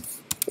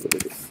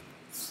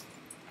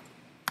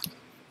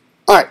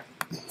 All right.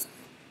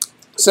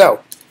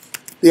 So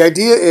the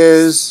idea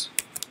is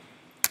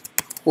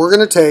we're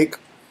going to take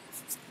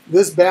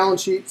this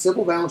balance sheet,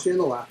 simple balance sheet on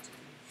the left,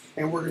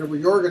 and we're going to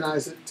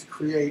reorganize it to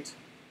create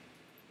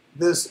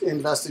this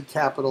invested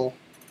capital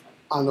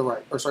on the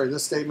right. Or sorry,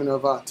 this statement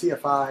of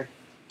TFI,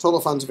 total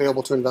funds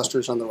available to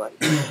investors, on the right.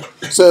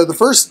 So the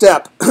first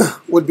step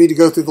would be to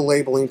go through the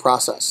labeling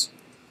process.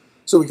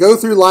 So we go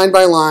through line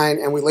by line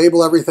and we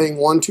label everything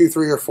 1, 2,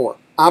 3, or 4.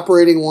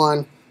 Operating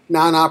 1,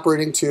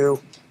 non-operating 2,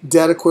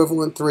 debt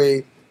equivalent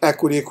 3,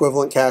 equity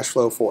equivalent cash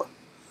flow 4.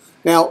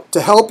 Now,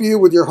 to help you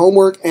with your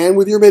homework and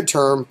with your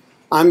midterm,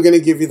 I'm going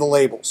to give you the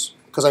labels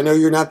because I know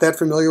you're not that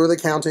familiar with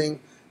accounting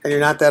and you're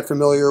not that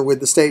familiar with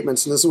the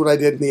statements. And this is what I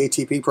did in the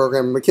ATP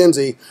program at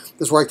McKinsey.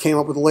 This is where I came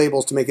up with the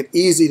labels to make it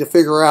easy to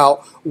figure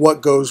out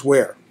what goes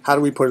where. How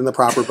do we put in the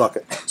proper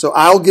bucket? So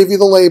I'll give you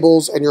the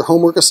labels, and your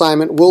homework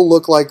assignment will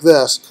look like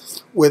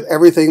this with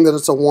everything that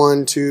it's a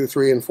 1, 2,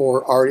 3, and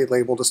 4 already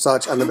labeled as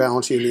such on the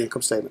balance sheet and the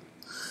income statement.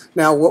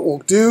 Now, what we'll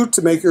do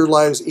to make your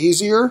lives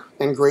easier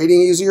and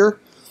grading easier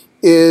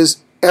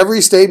is every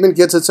statement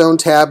gets its own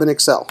tab in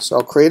Excel. So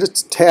I'll create a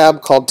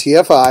tab called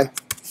TFI,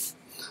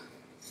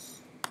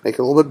 make it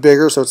a little bit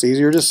bigger so it's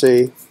easier to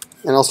see,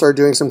 and I'll start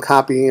doing some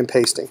copying and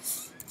pasting.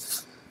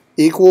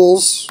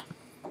 Equals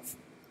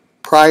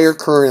prior,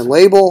 current, and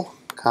label.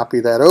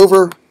 Copy that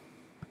over.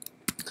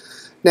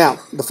 Now,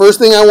 the first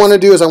thing I want to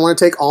do is I want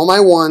to take all my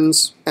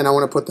ones and I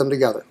want to put them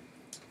together.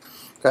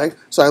 Okay,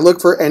 so I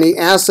look for any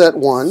asset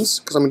ones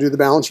because I'm going to do the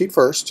balance sheet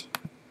first.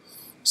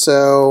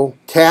 So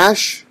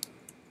cash,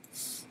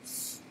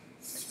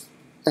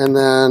 and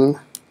then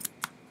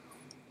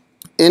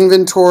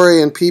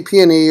inventory and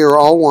PP&E are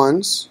all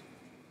ones,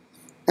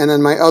 and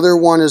then my other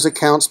one is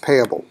accounts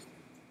payable.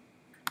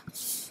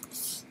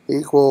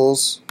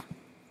 Equals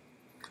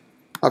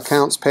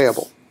accounts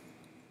payable.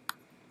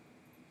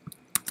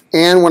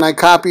 And when I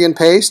copy and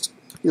paste,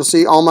 you'll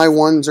see all my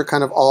ones are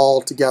kind of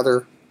all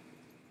together,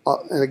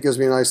 and it gives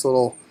me a nice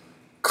little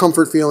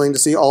comfort feeling to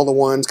see all the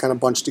ones kind of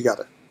bunched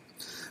together.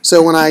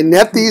 So when I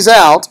net these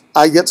out,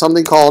 I get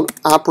something called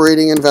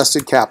operating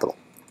invested capital.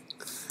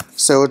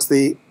 So it's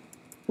the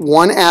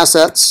 1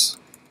 assets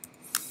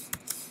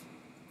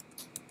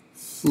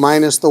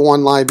minus the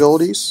 1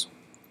 liabilities.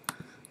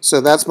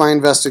 So that's my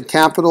invested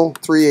capital,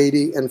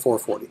 380 and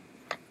 440.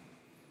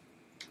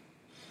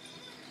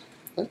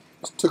 Okay.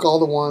 Took all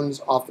the ones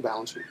off the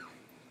balance sheet.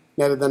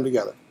 Netted them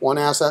together. 1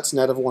 assets,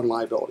 net of 1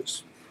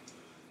 liabilities.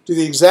 Do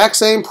the exact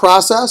same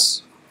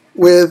process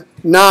with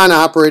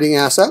non-operating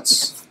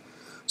assets.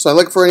 So I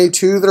look for any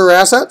 2 that are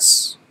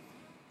assets,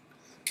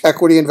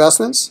 equity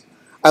investments.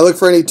 I look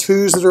for any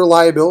 2s that are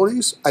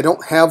liabilities. I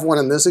don't have one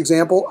in this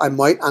example. I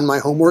might on my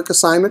homework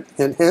assignment,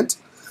 hint, hint.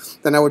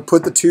 Then I would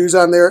put the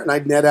 2s on there and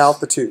I'd net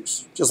out the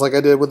 2s, just like I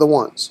did with the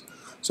 1s.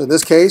 So in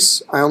this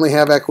case, I only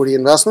have equity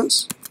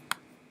investments.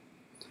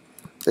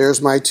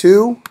 There's my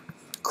 2,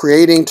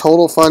 creating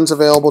total funds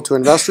available to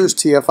investors,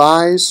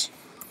 TFIs,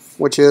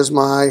 which is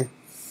my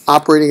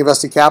operating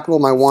invested capital,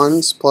 my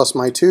 1s plus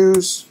my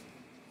 2s.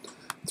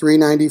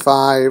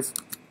 395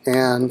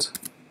 and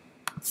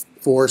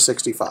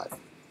 465.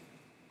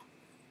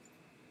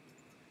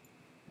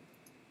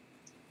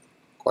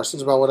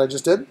 Questions about what I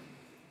just did?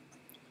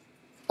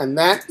 And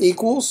that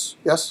equals,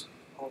 yes?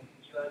 You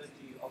added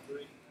the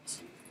operating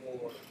IC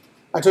or...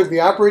 I took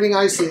the operating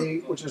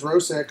IC, which is row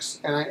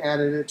 6, and I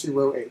added it to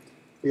row 8.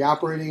 The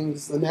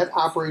operating's, the net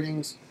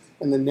operatings,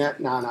 and the net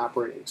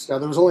non-operatings. Now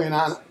there was only a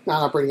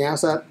non-operating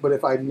asset, but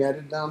if I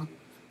netted them,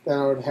 then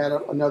I would have had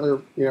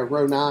another,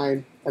 row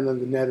 9, and then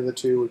the net of the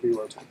 2 would be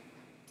row 10.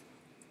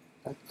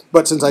 Okay.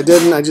 But since I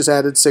didn't, I just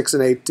added 6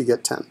 and 8 to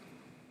get 10.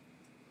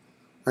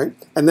 Right?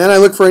 And then I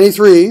look for any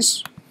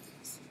 3s,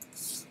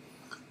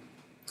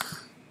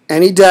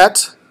 any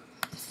debt,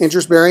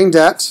 interest-bearing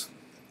debt,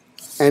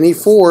 any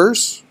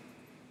 4s,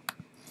 in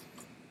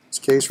this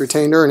case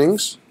retained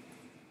earnings,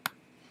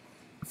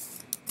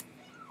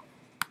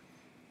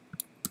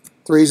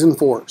 3s and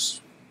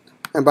 4s.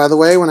 And by the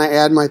way, when I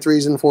add my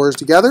 3s and 4s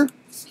together,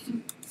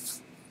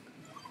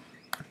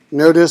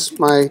 notice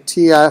my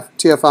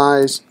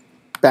TFIs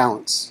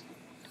balance.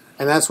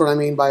 And that's what I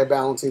mean by a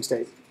balancing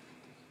statement.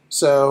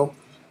 So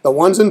the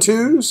 1s and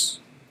 2s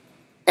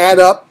add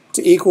up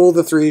to equal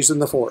the 3s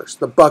and the 4s.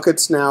 The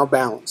buckets now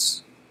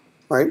balance.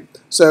 Right?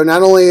 So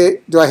not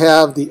only do I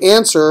have the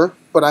answer,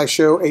 but I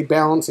show a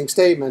balancing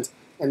statement.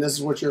 And this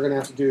is what you're going to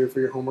have to do for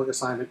your homework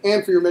assignment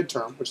and for your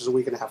midterm, which is a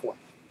week and a half away.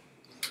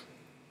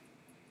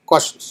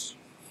 Questions?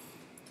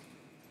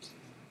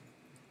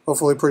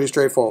 Hopefully pretty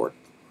straightforward.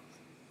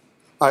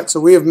 All right, so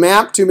we have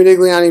mapped to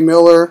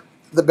Modigliani-Miller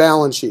the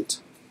balance sheet.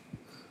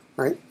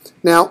 All right,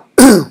 now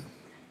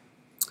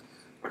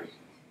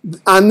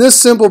on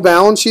this simple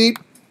balance sheet,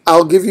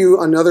 I'll give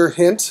you another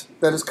hint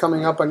that is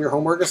coming up on your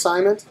homework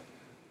assignment.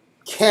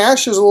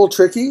 Cash is a little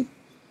tricky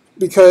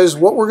because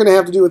what we're going to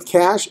have to do with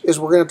cash is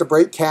we're going to have to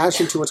break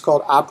cash into what's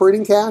called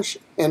operating cash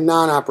and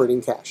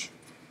non-operating cash.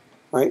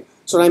 Right?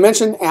 So when I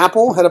mentioned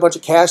Apple had a bunch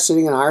of cash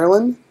sitting in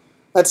Ireland,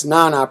 that's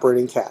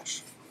non-operating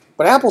cash.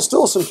 But Apple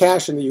still has some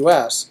cash in the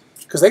U.S.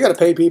 because they got to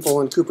pay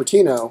people in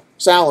Cupertino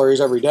salaries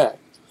every day.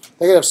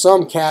 They got to have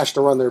some cash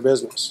to run their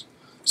business.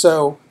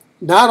 So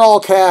not all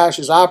cash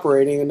is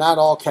operating and not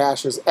all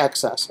cash is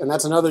excess. And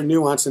that's another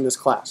nuance in this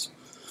class.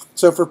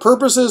 So for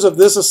purposes of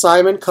this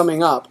assignment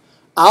coming up,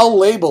 I'll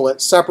label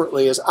it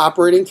separately as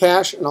operating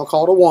cash, and I'll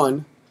call it a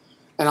 1.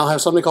 And I'll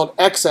have something called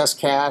excess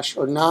cash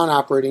or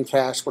non-operating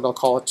cash, what I'll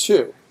call a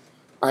 2.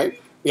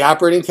 Right? The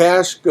operating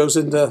cash goes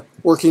into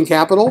working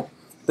capital.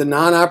 The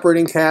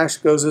non-operating cash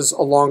goes as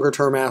a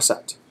longer-term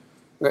asset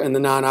in the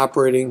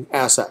non-operating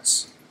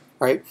assets.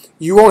 Right?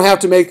 You won't have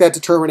to make that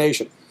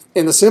determination.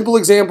 In the simple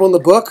example in the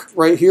book,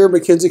 right here,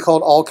 McKinsey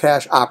called all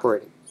cash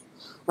operating.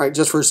 Right?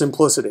 Just for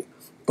simplicity.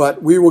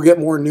 But we will get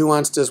more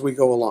nuanced as we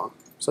go along.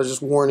 So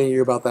just warning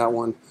you about that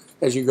one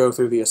as you go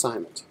through the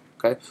assignment.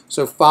 Okay?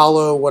 So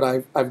follow what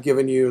I've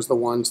given you as the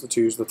 1s, the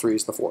 2s, the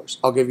 3s, the 4s.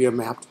 I'll give you a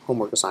mapped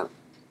homework assignment.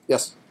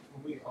 Yes?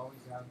 Will we always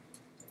have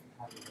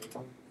a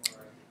label?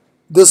 Or?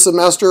 This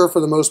semester, for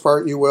the most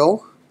part, you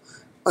will,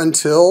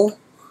 until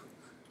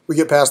we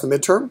get past the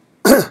midterm.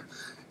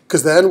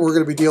 Because then we're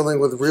going to be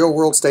dealing with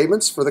real-world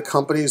statements for the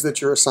companies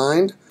that you're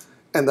assigned.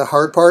 And the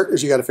hard part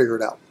is you got to figure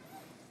it out.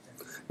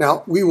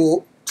 Now, we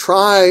will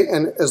try,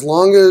 and as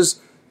long as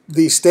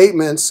the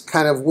statements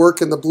kind of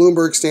work in the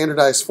Bloomberg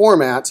standardized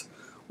format,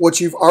 what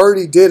you've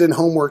already did in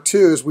homework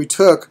 2 is we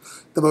took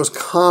the most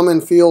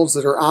common fields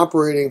that are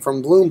operating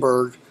from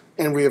Bloomberg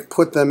and we have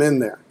put them in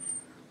there.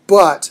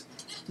 But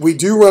we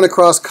do run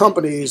across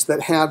companies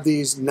that have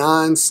these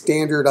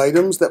non-standard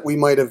items that we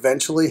might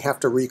eventually have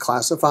to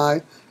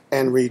reclassify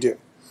and redo.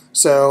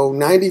 So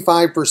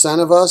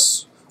 95% of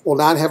us will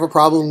not have a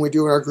problem when we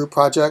do our group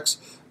projects,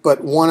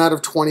 but 1 out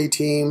of 20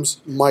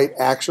 teams might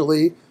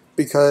actually,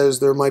 because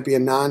there might be a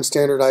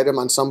non-standard item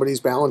on somebody's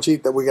balance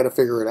sheet that we got to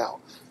figure it out.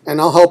 And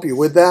I'll help you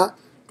with that,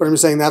 but I'm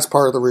saying that's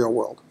part of the real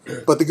world.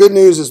 But the good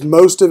news is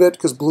most of it,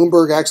 because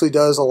Bloomberg actually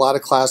does a lot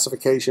of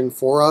classification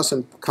for us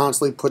and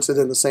constantly puts it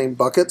in the same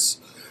buckets,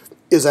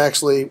 is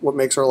actually what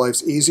makes our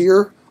lives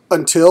easier.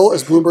 until,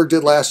 as Bloomberg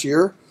did last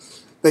year,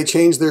 they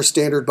changed their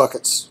standard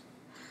buckets.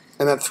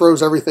 And that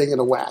throws everything in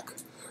a whack.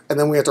 And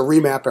then we have to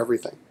remap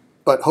everything.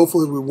 But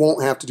hopefully we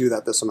won't have to do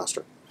that this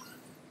semester.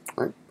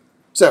 All right?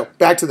 So,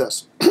 back to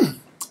this.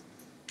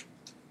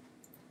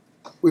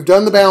 We've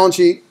done the balance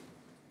sheet.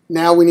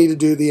 Now we need to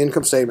do the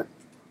income statement.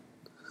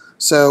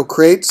 So,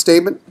 create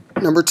statement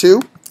number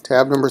 2,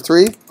 tab number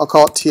 3. I'll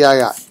call it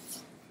TII.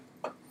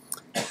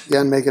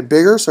 Again, make it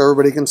bigger so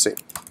everybody can see.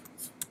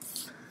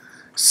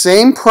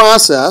 Same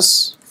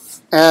process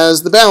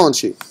as the balance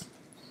sheet.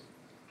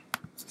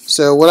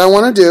 So what I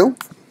want to do,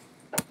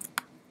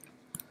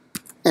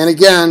 and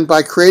again,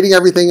 by creating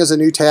everything as a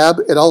new tab,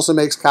 it also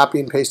makes copy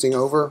and pasting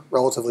over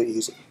relatively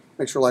easy.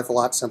 Makes your life a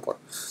lot simpler.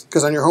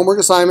 Because on your homework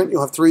assignment,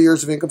 you'll have 3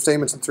 years of income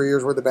statements and 3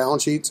 years worth of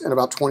balance sheets and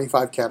about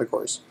 25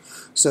 categories.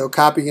 So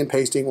copying and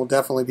pasting will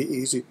definitely be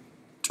easy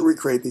to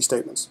recreate these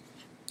statements.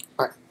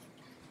 All right.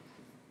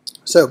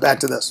 So back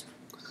to this.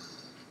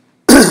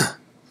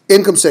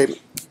 Income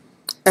statement.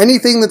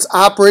 Anything that's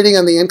operating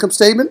on the income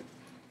statement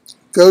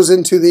goes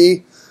into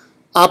the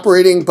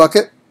operating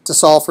bucket to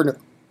solve for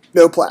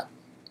no plat.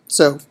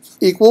 So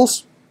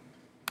equals,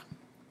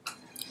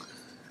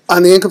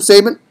 on the income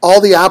statement,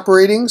 all the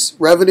operatings,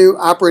 revenue,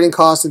 operating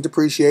costs, and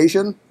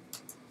depreciation,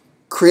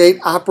 create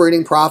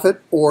operating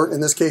profit, or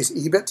in this case,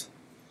 EBIT.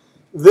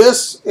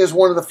 This is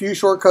one of the few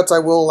shortcuts I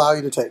will allow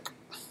you to take,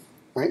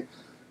 right?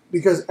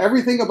 Because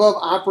everything above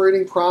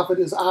operating profit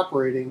is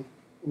operating.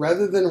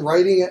 Rather than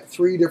writing it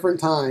 3 different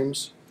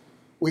times,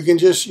 we can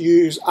just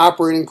use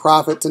operating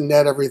profit to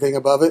net everything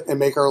above it and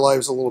make our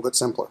lives a little bit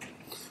simpler.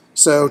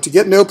 So to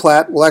get no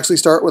plat, we'll actually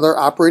start with our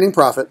operating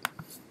profit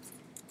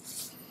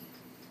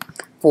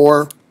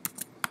for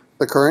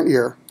the current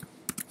year.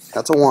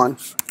 That's a 1.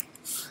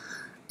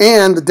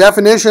 And the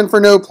definition for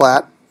no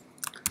plat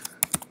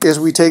is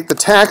we take the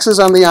taxes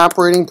on the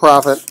operating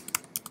profit,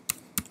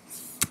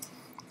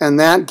 and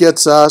that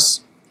gets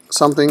us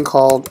something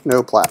called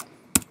no plat.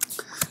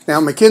 Now,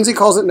 McKinsey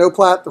calls it no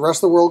plat. The rest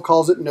of the world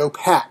calls it no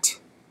pat.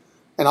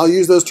 And I'll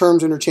use those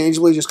terms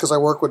interchangeably just because I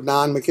work with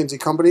non-McKinsey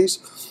companies.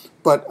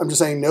 But I'm just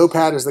saying no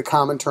pat is the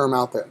common term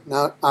out there,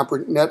 not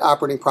net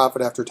operating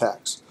profit after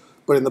tax.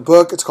 But in the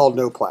book, it's called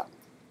no plat.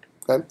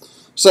 Okay?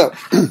 So,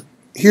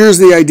 here's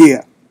the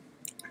idea.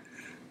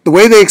 The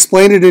way they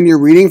explained it in your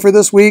reading for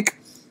this week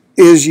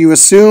is you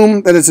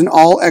assume that it's an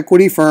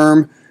all-equity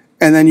firm,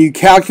 and then you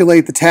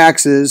calculate the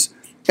taxes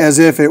as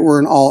if it were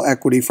an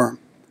all-equity firm.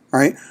 All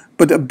right?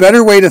 But a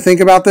better way to think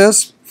about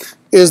this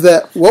is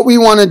that what we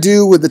want to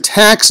do with the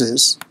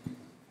taxes,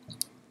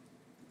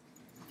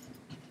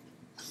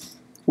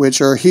 which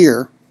are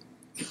here,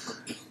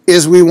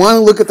 is we want to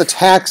look at the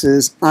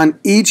taxes on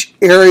each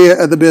area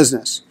of the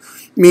business.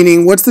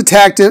 Meaning, what's the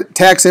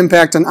tax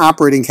impact on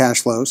operating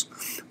cash flows?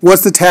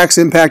 What's the tax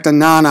impact on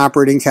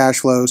non-operating cash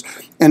flows?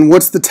 And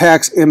what's the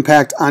tax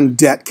impact on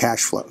debt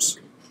cash flows?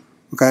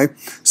 Okay?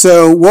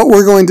 So what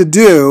we're going to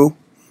do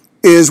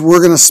is we're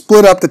going to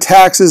split up the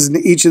taxes into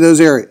each of those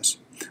areas.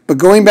 But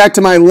going back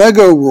to my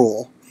Lego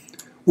rule,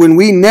 when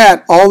we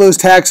net all those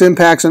tax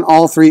impacts in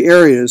all 3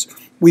 areas,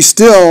 we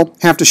still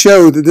have to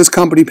show that this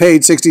company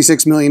paid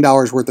 $66 million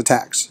worth of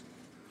tax.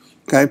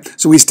 Okay?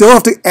 So we still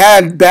have to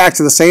add back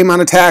to the same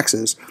amount of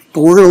taxes,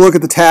 but we're going to look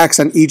at the tax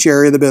on each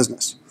area of the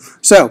business.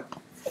 So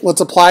let's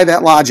apply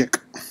that logic.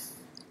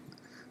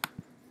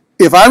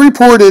 If I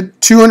reported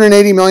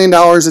 $280 million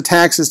of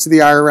taxes to the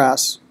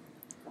IRS,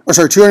 or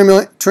sorry,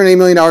 $280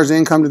 million in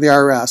income to the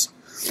IRS,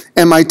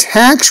 and my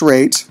tax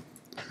rate,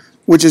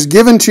 which is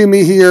given to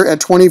me here at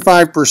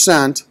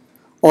 25%,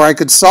 or I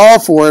could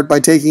solve for it by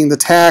taking the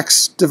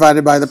tax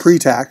divided by the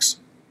pre-tax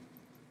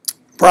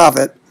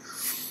profit,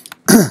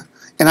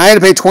 and I had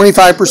to pay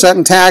 25%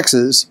 in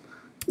taxes,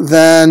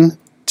 then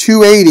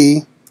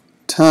 280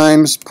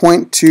 times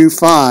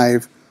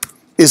 0.25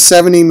 is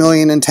 70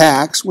 million in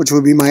tax, which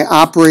would be my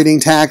operating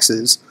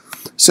taxes.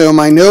 So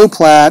my no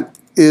plat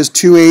is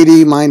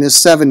 280 minus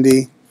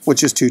 70,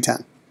 which is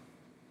 210.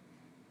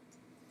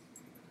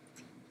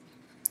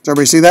 Does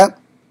everybody see that?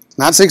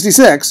 Not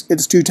 66,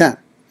 it's 210.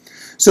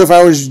 So if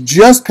I was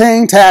just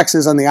paying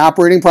taxes on the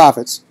operating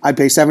profits, I'd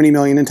pay 70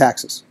 million in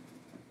taxes.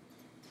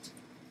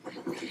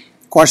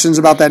 Questions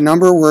about that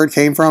number, where it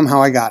came from,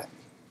 how I got it?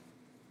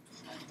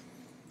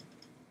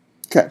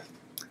 Okay.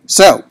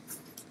 So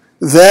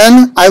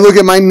then I look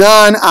at my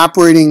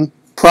non-operating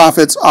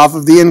profits off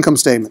of the income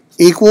statement.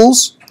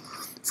 Equals,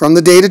 from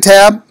the data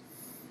tab,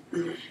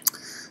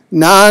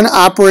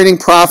 non-operating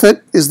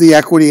profit is the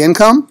equity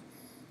income.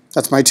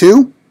 That's my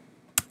 2.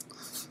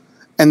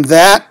 And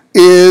that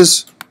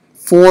is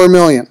 4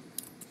 million.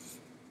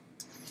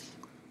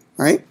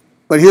 Right?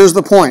 But here's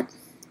the point.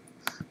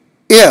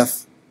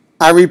 If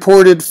I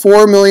reported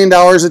 $4 million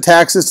of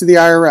taxes to the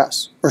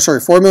IRS, or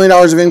sorry, $4 million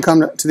of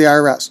income to the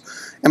IRS,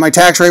 and my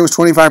tax rate was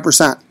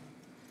 25%,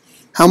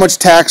 how much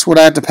tax would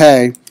I have to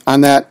pay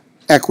on that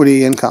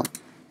equity income?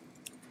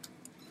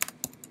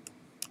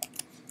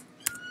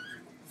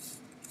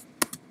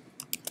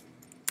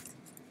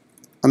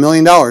 $1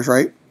 million,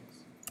 right?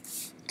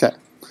 Okay.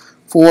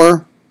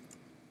 4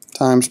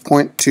 times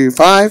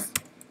 0.25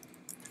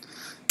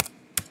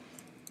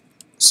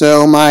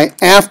 So my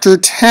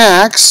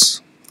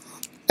after-tax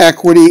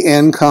equity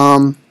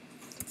income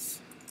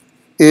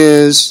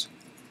is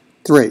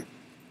 3.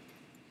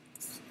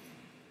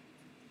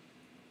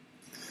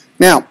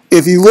 Now,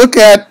 if you look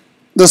at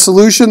the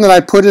solution that I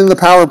put in the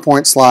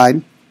PowerPoint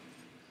slide,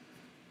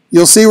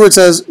 you'll see where it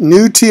says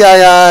new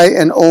TII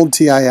and old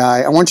TII.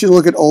 I want you to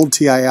look at old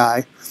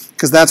TII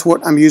because that's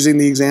what I'm using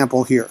the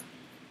example here.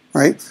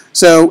 Right?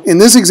 So in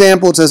this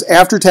example, it says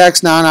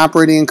after-tax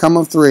non-operating income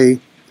of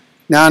 3,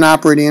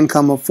 non-operating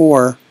income of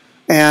 4,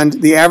 and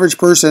the average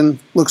person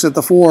looks at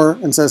the 4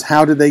 and says,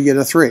 how did they get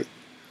a 3?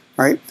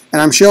 Right?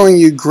 And I'm showing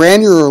you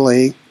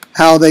granularly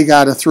how they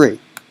got a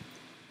 3.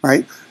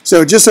 Right?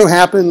 So it just so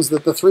happens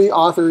that the 3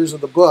 authors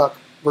of the book,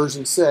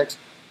 version 6,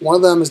 one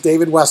of them is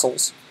David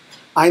Wessels.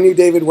 I knew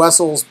David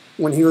Wessels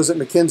when he was at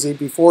McKinsey,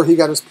 before he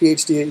got his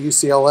PhD at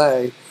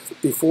UCLA,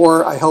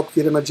 before I helped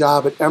get him a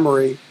job at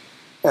Emory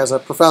as a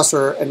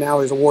professor, and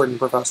now he's a Wharton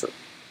professor.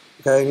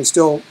 Okay, and he's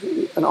still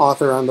an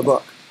author on the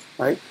book,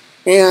 right?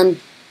 And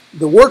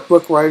the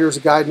workbook writer is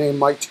a guy named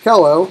Mike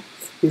Cichello,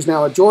 who's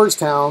now at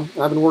Georgetown.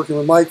 And I've been working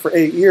with Mike for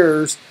 8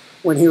 years.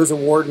 When he was at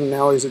Wharton,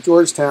 now he's at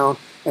Georgetown,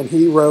 and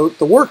he wrote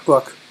the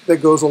workbook that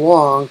goes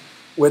along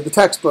with the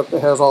textbook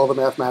that has all the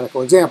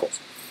mathematical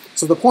examples.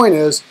 So the point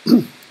is,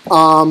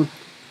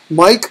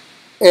 Mike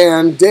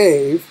and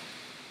Dave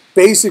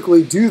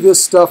basically do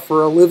this stuff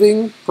for a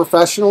living,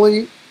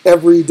 professionally,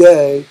 every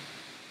day,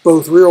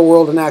 both real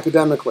world and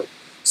academically.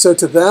 So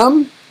to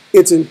them,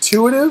 it's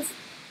intuitive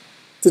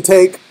to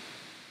take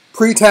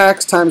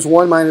pre-tax times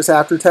 1 minus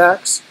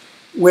after-tax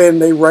when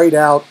they write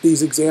out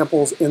these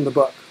examples in the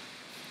book.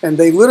 And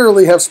they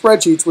literally have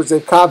spreadsheets which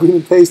they've copied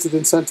and pasted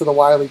and sent to the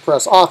Wiley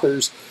Press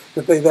authors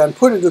that they then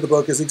put into the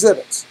book as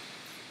exhibits.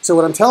 So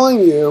what I'm telling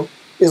you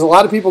is a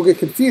lot of people get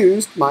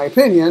confused, my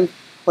opinion,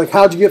 like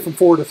how'd you get from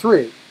 4 to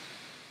 3?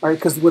 Right?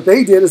 Because what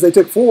they did is they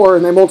took 4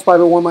 and they multiplied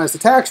by 1 minus the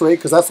tax rate,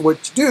 because that's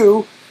what you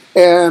do,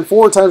 and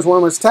 4 times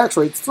 1 minus the tax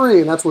rate is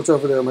 3, and that's what's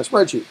over there in my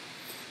spreadsheet.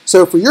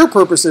 So for your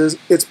purposes,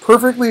 it's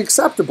perfectly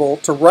acceptable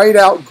to write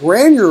out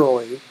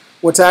granularly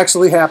what's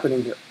actually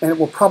happening here, and it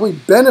will probably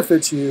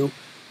benefit you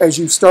as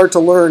you start to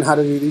learn how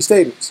to do these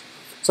statements.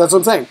 So that's what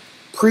I'm saying.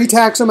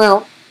 Pre-tax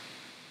amount,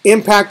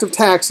 impact of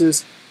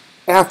taxes,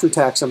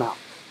 after-tax amount.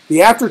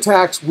 The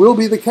after-tax will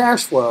be the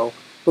cash flow,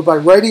 but by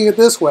writing it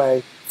this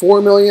way, 4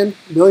 million,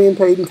 million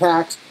paid in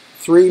tax,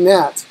 3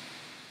 net,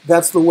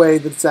 that's the way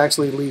that it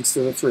actually leads to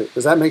the 3.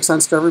 Does that make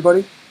sense to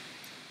everybody?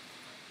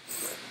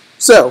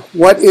 So,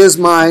 what is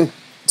my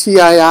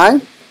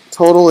TII,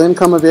 total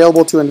income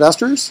available to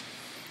investors?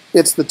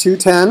 It's the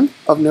 210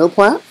 of no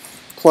plat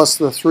plus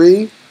the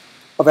 3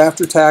 of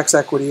after-tax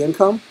equity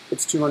income.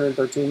 It's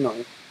 213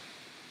 million.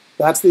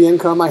 That's the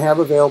income I have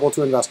available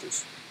to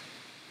investors.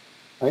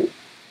 Right?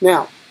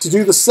 Now, to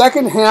do the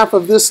second half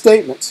of this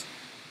statement,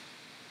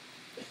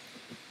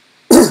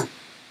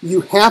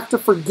 you have to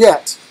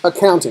forget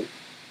accounting.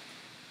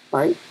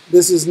 Right?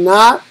 This is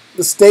not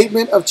the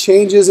statement of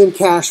changes in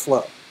cash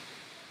flow.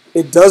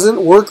 It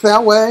doesn't work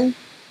that way.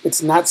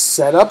 It's not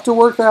set up to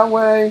work that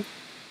way.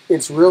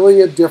 It's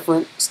really a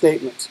different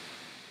statement.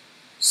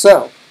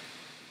 So,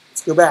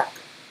 let's go back.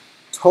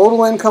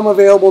 Total income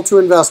available to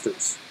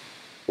investors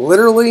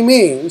literally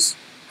means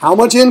how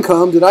much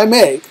income did I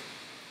make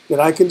that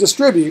I can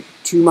distribute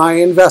to my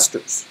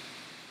investors.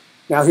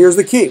 Now here's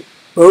the key.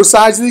 Both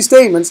sides of these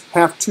statements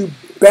have to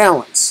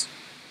balance.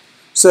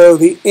 So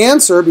the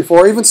answer,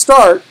 before I even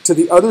start, to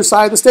the other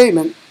side of the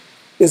statement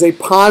is a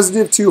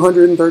positive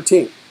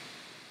 213.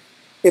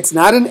 It's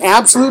not an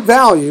absolute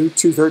value,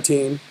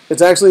 213.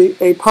 It's actually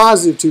a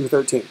positive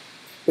 213.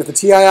 If the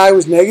TII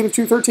was negative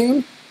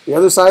 213, the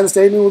other side of the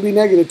statement would be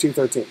negative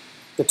 213.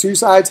 The two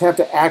sides have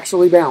to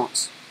actually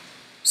balance.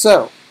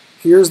 So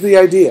here's the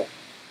idea.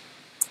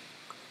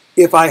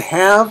 If I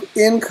have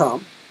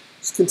income,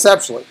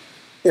 conceptually,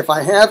 if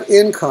I have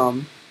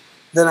income,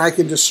 then I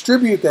can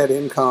distribute that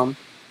income,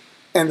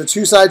 and the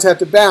two sides have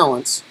to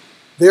balance.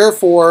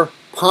 Therefore,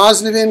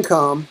 positive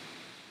income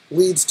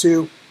leads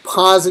to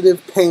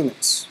positive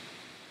payments.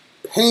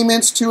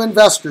 Payments to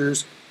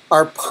investors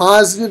are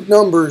positive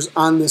numbers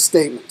on this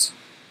statement.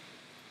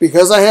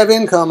 Because I have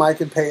income, I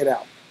can pay it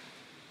out.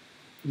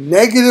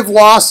 Negative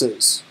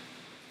losses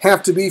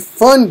have to be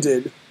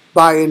funded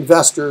by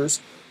investors,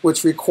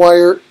 which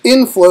require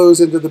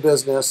inflows into the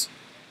business.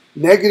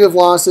 Negative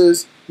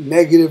losses,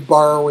 negative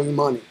borrowing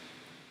money.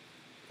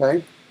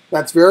 Okay?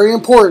 That's very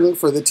important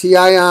for the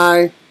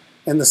TII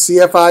and the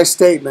CFI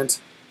statement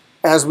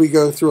as we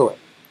go through it.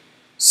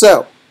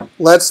 So,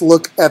 let's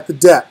look at the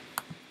debt.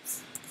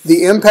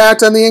 The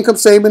impact on the income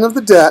statement of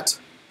the debt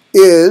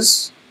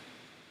is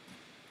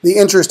the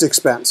interest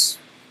expense.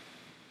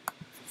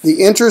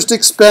 The interest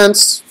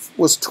expense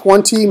was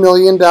 $20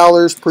 million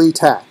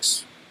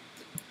pre-tax.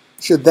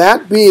 Should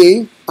that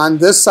be on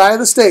this side of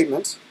the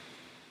statement,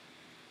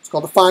 it's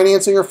called the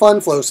financing or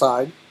fund flow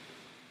side,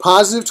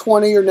 positive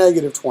 20 or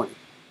negative 20?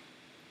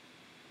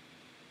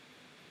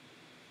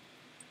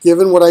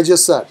 Given what I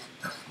just said.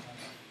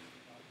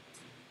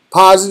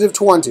 Positive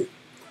 20.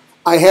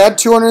 I had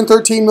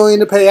 $213 million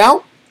to pay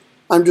out.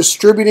 I'm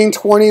distributing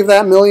 20 of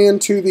that million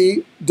to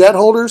the debt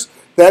holders.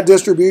 That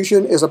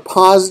distribution is a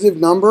positive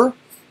number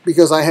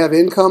because I have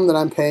income that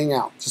I'm paying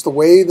out. Just the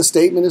way the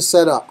statement is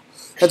set up.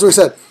 That's what we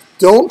said.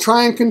 Don't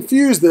try and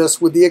confuse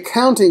this with the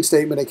accounting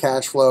statement of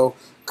cash flow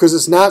because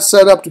it's not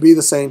set up to be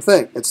the same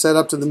thing. It's set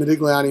up to the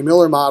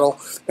Modigliani-Miller model,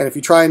 and if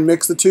you try and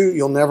mix the two,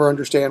 you'll never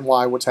understand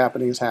why what's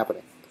happening is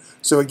happening.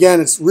 So again,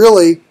 it's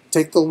really,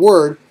 take the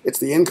word, it's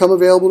the income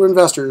available to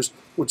investors,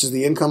 which is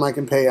the income I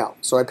can pay out.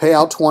 So I pay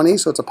out 20,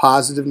 so it's a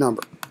positive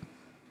number.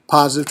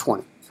 Positive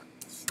 20.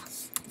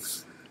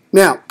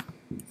 Now,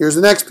 here's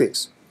the next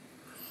piece.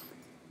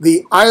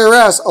 The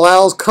IRS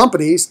allows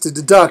companies to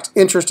deduct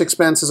interest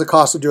expense as a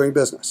cost of doing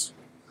business.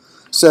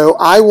 So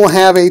I will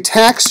have a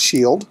tax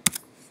shield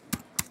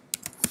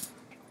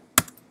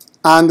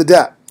on the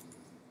debt.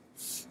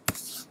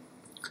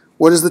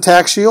 What is the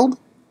tax shield?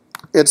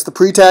 It's the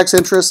pre-tax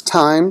interest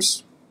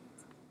times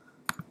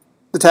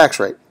the tax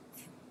rate.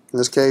 In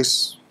this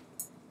case,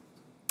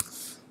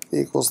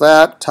 equals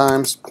that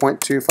times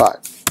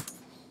 0.25.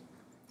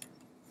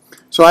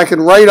 So I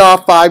can write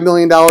off $5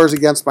 million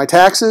against my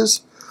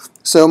taxes.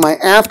 So my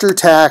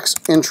after-tax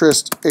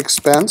interest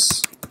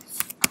expense,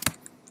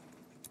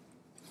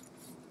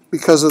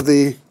 because of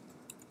the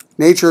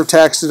nature of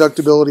tax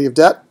deductibility of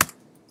debt,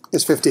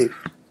 is 15.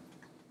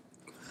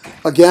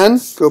 Again,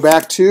 go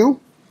back to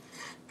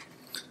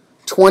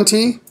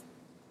 20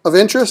 of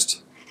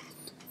interest,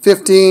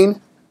 15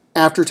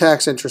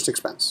 after-tax interest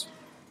expense.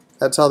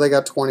 That's how they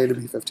got 20 to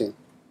be 15.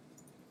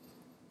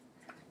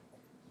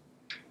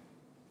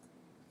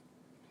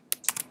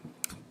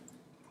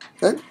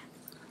 Okay.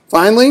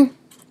 Finally,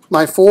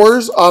 my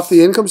 4s off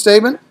the income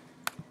statement.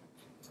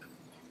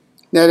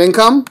 Net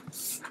income.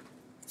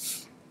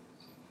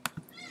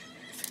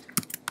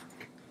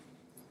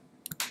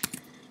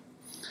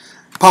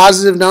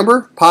 Positive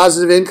number,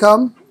 positive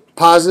income,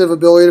 positive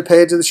ability to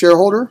pay it to the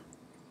shareholder.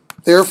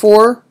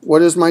 Therefore,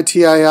 what is my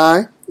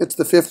TII? It's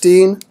the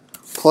 15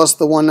 plus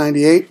the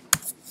 198,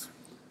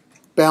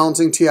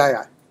 balancing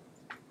TII.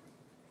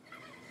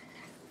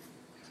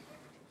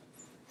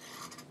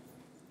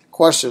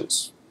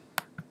 Questions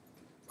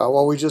about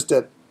what we just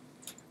did?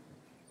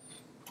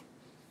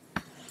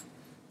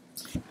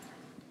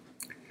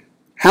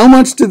 How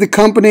much did the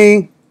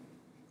company,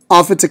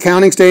 off its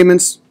accounting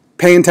statements,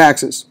 pay in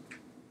taxes?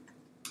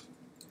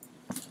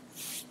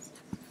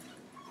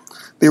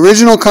 The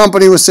original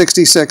company was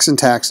 66 in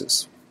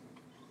taxes.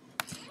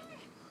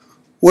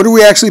 What are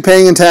we actually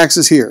paying in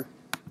taxes here?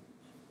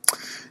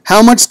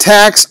 How much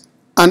tax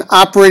on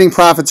operating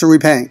profits are we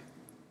paying?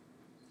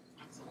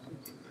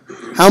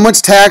 How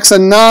much tax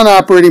on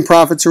non-operating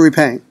profits are we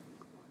paying?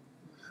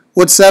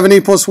 What's 70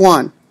 plus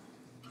 1?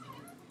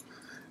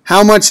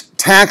 How much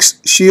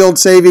tax shield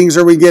savings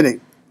are we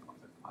getting?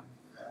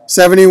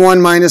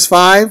 71 minus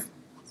 5?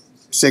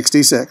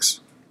 66.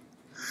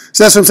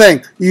 So that's what I'm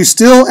saying. You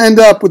still end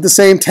up with the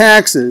same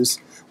taxes.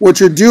 What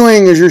you're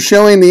doing is you're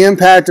showing the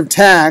impact of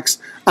tax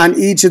on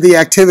each of the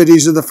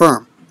activities of the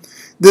firm.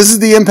 This is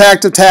the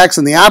impact of tax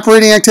on the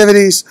operating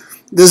activities.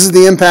 This is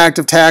the impact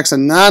of tax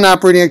on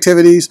non-operating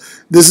activities.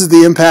 This is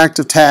the impact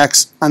of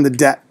tax on the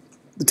debt,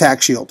 the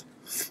tax shield.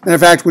 And in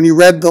fact, when you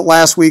read the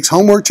last week's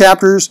homework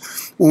chapters,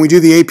 when we do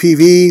the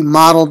APV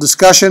model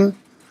discussion,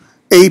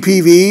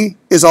 APV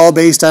is all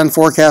based on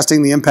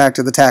forecasting the impact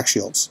of the tax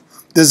shields.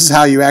 This is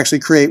how you actually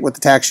create what the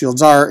tax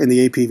shields are in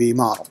the APV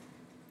model.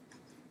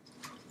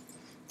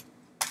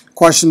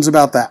 Questions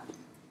about that?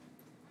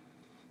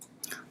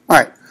 All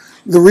right.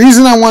 The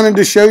reason I wanted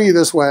to show you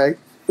this way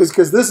is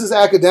because this is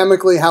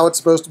academically how it's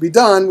supposed to be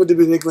done with the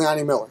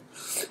Modigliani-Miller.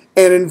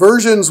 And in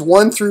versions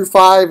 1 through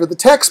 5 of the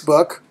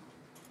textbook,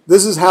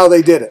 this is how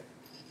they did it.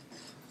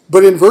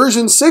 But in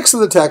version 6 of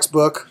the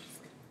textbook,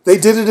 they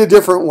did it a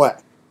different way.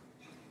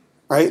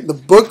 Right? The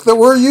book that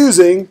we're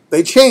using,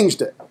 they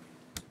changed it.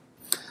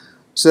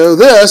 So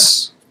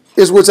this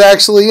is what's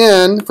actually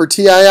in for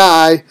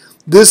TII,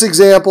 this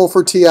example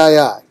for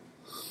TII.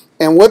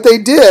 And what they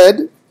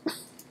did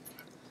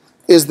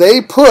is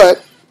they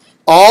put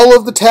all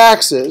of the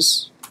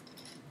taxes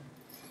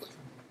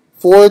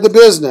for the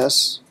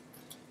business,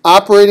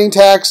 operating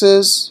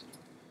taxes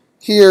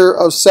here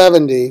of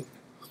 70,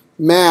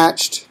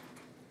 matched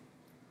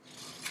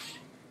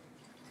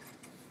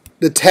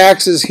the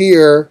taxes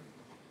here,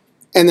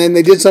 and then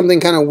they did something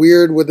kind of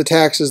weird with the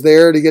taxes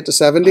there to get to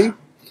 70.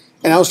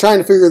 And I was trying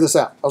to figure this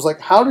out. I was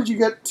like, how did you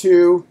get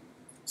to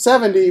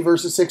 70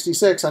 versus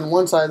 66 on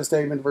one side of the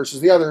statement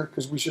versus the other?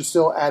 Because we should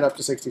still add up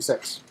to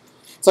 66.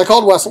 So I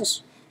called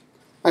Wessels.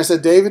 I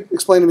said, David,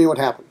 explain to me what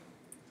happened.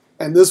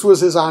 And this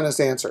was his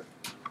honest answer.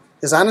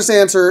 His honest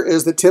answer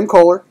is that Tim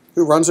Kohler,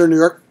 who runs our New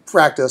York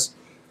practice,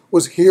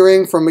 was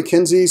hearing from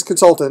McKinsey's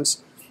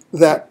consultants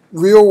that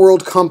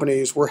real-world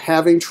companies were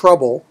having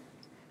trouble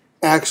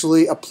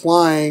actually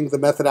applying the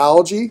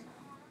methodology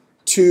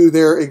to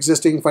their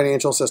existing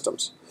financial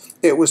systems.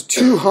 It was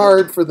too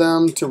hard for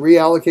them to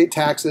reallocate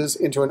taxes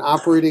into an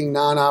operating,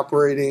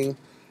 non-operating,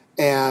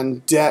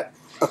 and debt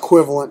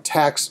equivalent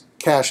tax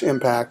cash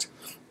impact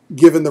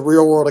given the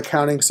real-world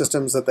accounting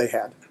systems that they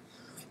had.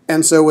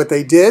 And so what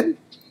they did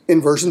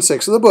in version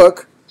 6 of the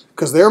book,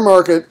 because their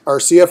market are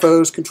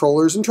CFOs,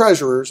 controllers, and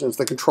treasurers, and it's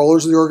the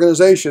controllers of the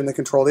organization that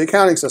control the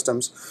accounting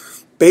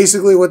systems.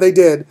 Basically what they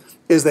did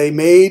is they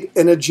made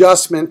an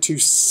adjustment to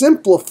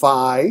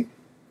simplify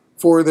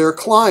for their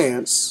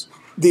clients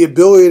the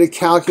ability to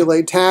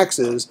calculate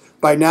taxes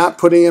by not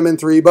putting them in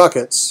 3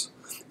 buckets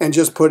and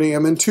just putting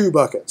them in 2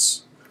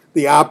 buckets,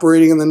 the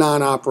operating and the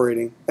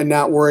non-operating, and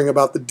not worrying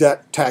about the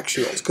debt tax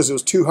shields because it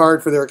was too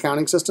hard for their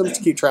accounting systems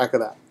to keep track of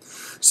that.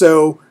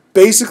 So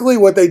basically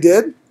what they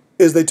did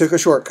is they took a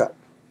shortcut.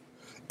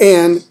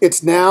 And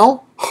it's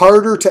now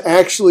harder to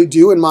actually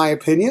do, in my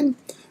opinion,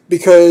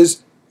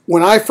 because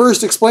when I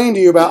first explained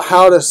to you about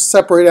how to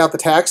separate out the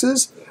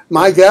taxes,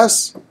 my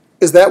guess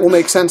is that will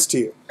make sense to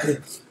you.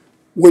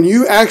 When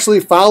you actually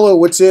follow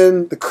what's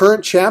in the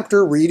current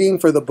chapter reading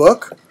for the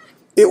book,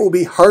 it will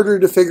be harder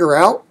to figure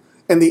out.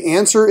 And the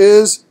answer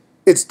is,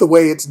 it's the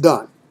way it's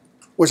done,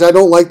 which I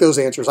don't like those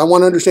answers. I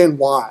want to understand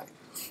why.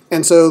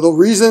 And so the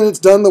reason it's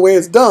done the way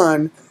it's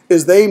done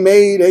is they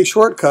made a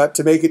shortcut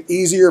to make it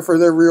easier for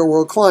their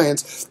real-world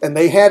clients. And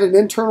they had an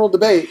internal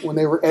debate when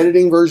they were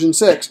editing version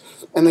 6.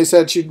 And they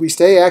said, should we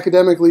stay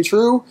academically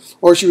true,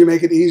 or should we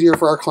make it easier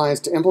for our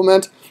clients to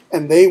implement?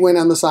 And they went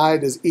on the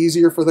side as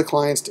easier for the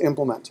clients to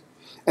implement.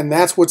 And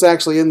that's what's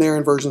actually in there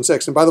in version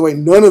 6. And by the way,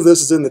 none of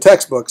this is in the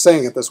textbook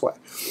saying it this way.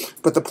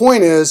 But the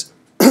point is,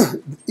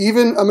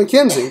 even a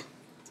McKinsey,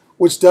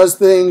 which does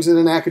things in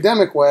an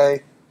academic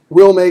way,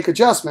 will make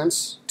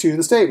adjustments to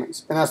the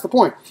statements. And that's the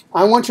point.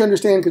 I want you to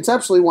understand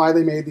conceptually why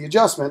they made the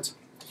adjustment,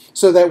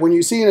 so that when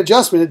you see an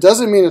adjustment, it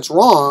doesn't mean it's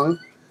wrong.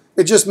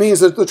 It just means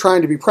that they're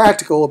trying to be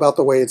practical about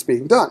the way it's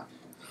being done.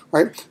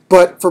 Right?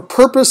 But for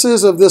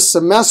purposes of this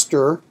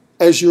semester,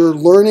 as you're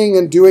learning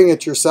and doing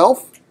it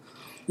yourself,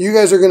 you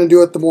guys are going to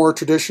do it the more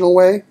traditional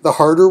way, the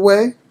harder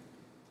way.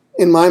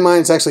 In my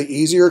mind, it's actually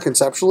easier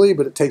conceptually,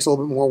 but it takes a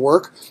little bit more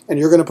work. And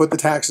you're going to put the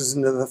taxes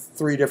into the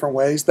 3 different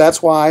ways.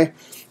 That's why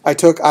I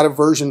took out of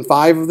version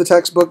 5 of the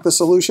textbook the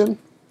solution,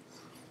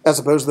 as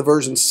opposed to the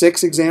version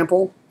 6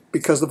 example,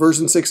 because the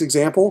version 6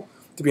 example,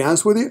 to be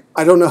honest with you,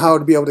 I don't know how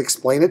to be able to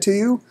explain it to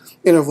you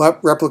in a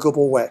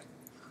replicable way.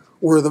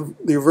 Where the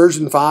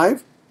version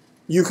 5,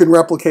 you can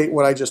replicate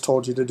what I just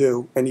told you to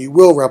do, and you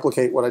will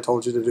replicate what I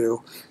told you to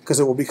do, because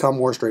it will become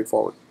more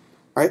straightforward.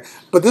 Right?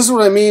 But this is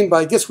what I mean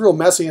by it gets real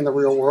messy in the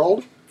real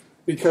world,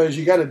 because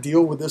you got to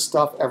deal with this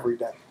stuff every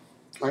day.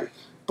 Right?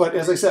 But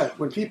as I said,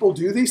 when people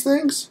do these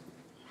things,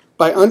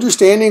 by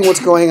understanding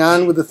what's going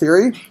on with the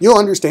theory, you'll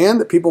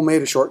understand that people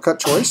made a shortcut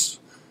choice.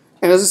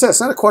 And as I said,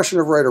 it's not a question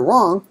of right or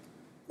wrong.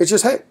 It's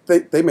just, hey,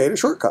 they made a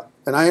shortcut.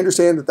 And I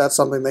understand that that's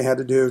something they had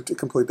to do to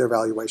complete their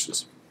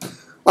valuations.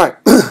 All right,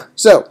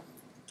 so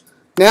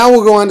now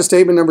we'll go on to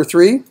statement number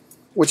 3,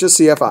 which is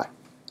CFI.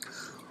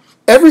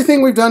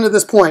 Everything we've done to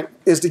this point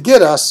is to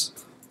get us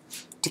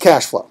to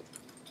cash flow.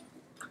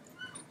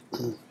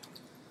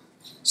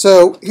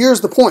 So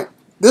here's the point.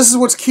 This is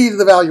what's key to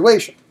the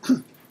valuation.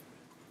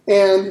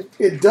 And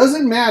it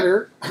doesn't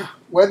matter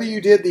whether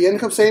you did the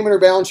income statement or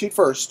balance sheet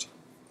first,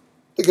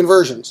 the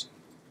conversions.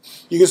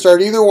 You can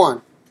start either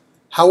one.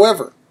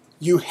 However,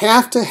 you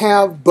have to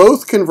have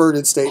both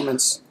converted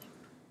statements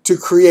to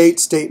create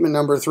statement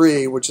number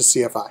 3, which is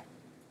CFI.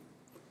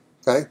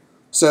 Okay?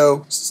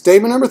 So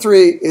statement number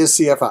 3 is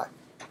CFI.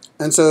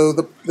 And so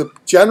the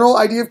general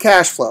idea of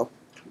cash flow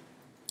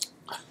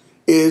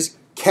is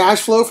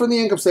cash flow from the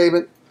income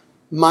statement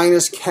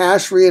minus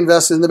cash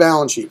reinvested in the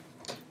balance sheet.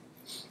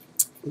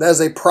 That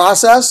is a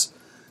process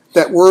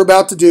that we're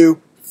about to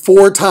do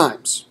 4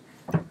 times.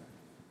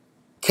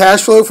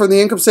 Cash flow from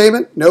the income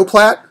statement, no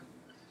plat.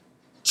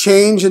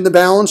 Change in the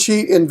balance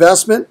sheet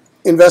investment,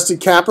 invested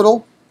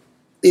capital,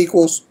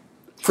 equals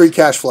free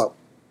cash flow.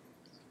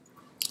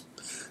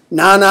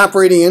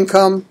 Non-operating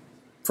income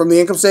from the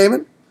income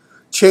statement,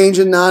 change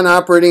in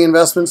non-operating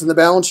investments in the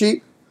balance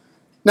sheet,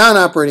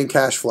 non-operating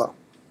cash flow.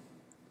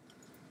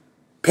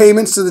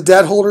 Payments to the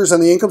debt holders on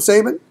the income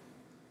statement,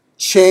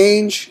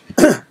 change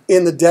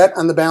in the debt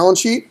on the balance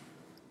sheet,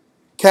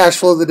 cash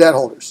flow of the debt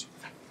holders.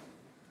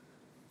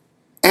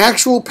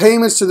 Actual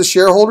payments to the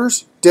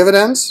shareholders,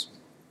 dividends,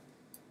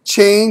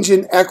 change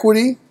in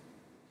equity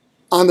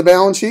on the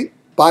balance sheet,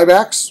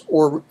 buybacks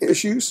or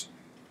issues,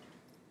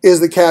 is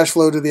the cash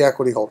flow to the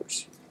equity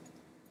holders.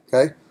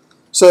 Okay?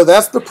 So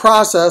that's the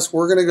process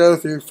we're going to go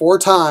through 4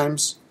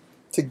 times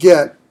to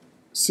get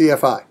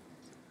CFI.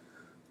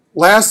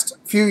 Last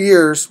few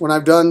years, when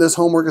I've done this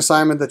homework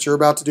assignment that you're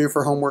about to do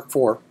for homework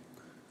 4,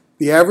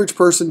 the average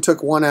person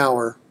took 1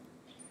 hour,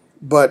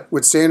 but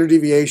with standard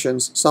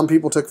deviations, some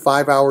people took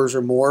 5 hours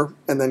or more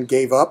and then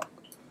gave up,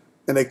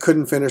 and they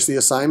couldn't finish the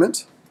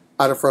assignment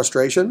out of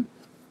frustration,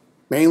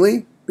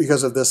 mainly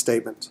because of this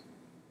statement.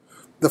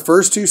 The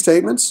first 2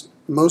 statements,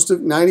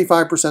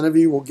 95% of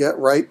you will get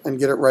right and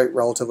get it right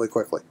relatively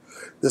quickly.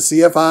 The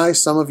CFI,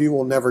 some of you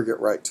will never get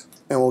right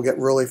and will get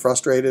really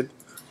frustrated.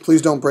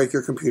 Please don't break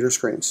your computer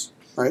screens,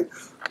 right?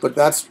 But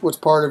that's what's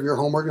part of your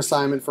homework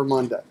assignment for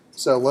Monday.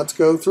 So let's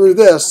go through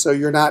this so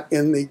you're not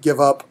in the give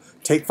up,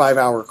 take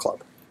 5-hour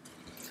club.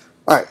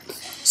 All right,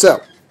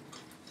 so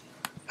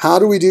how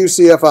do we do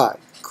CFI?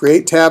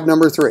 create tab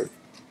number 3,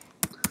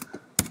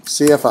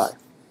 CFI.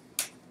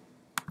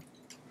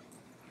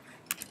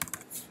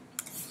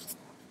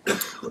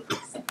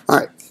 All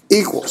right,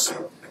 equals.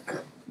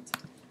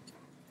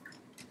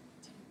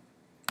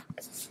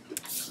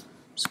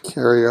 Just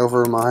carry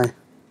over my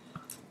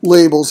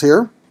labels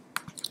here.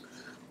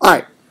 All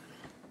right,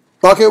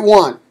 bucket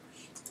 1.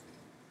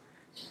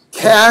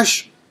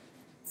 Cash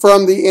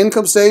from the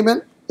income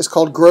statement is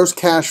called gross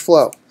cash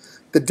flow.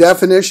 The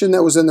definition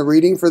that was in the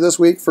reading for this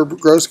week for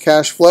gross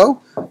cash flow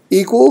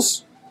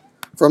equals,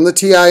 from the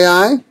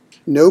TII,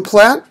 no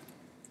plat,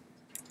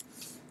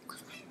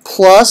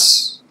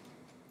 plus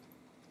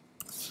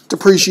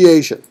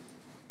depreciation.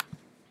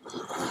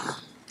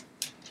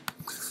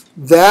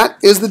 That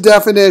is the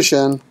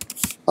definition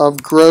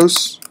of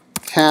gross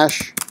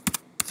cash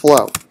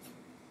flow.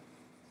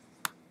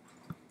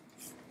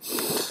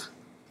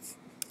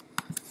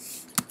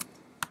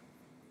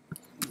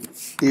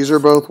 These are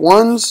both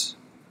 1s.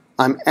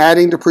 I'm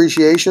adding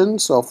depreciation,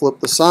 so I'll flip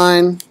the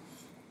sign.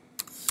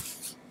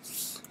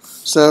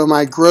 So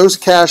my gross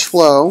cash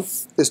flow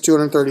is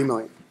 $230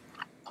 million.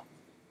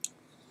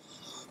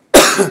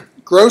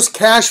 Gross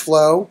cash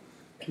flow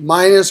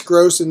minus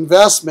gross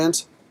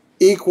investment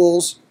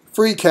equals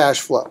free cash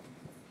flow.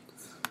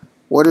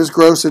 What is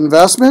gross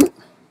investment?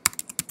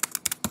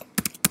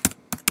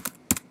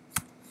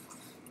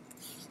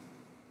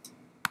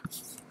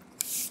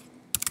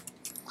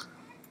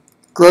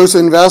 Gross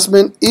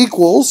investment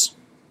equals,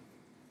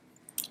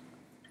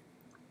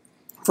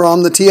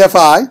 from the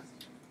TFI,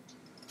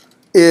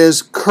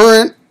 is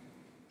current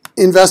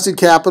invested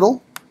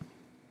capital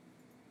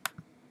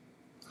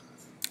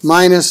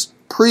minus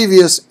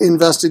previous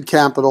invested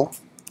capital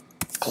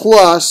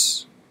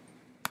plus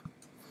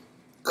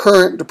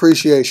current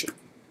depreciation.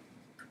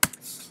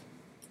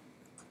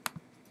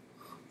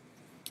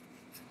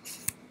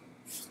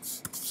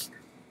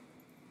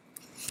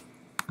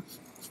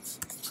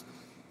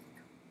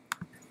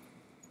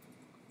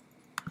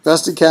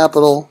 Invested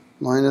capital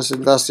minus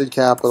invested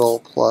capital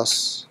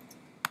plus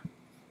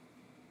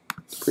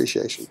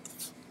depreciation.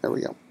 There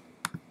we go.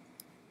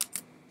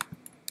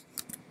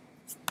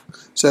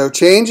 So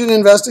change in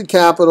invested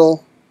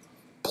capital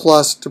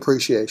plus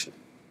depreciation.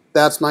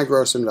 That's my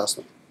gross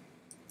investment.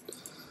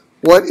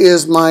 What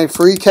is my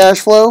free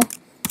cash flow?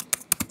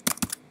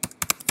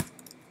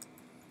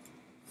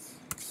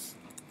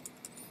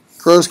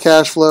 Gross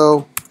cash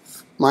flow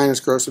minus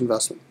gross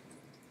investment.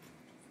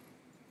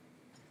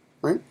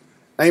 Right?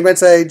 Now you might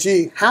say,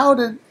 gee, how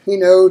did he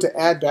know to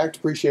add back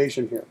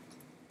depreciation here?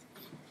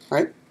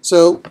 Right?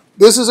 So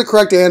this is a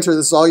correct answer.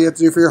 This is all you have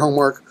to do for your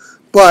homework.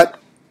 But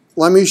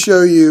let me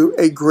show you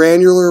a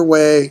granular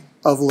way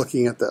of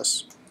looking at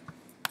this.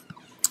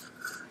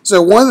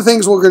 So one of the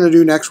things we're going to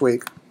do next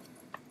week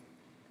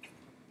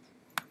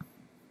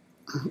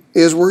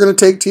is we're going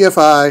to take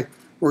TFI,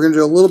 we're going to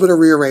do a little bit of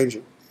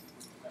rearranging.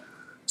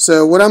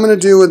 So what I'm going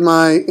to do with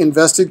my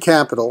invested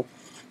capital,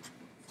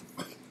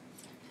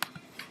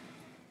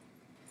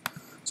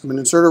 so I'm going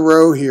to insert a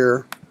row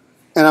here,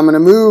 and I'm going to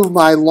move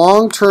my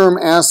long-term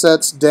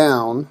assets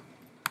down,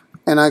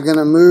 and I'm going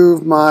to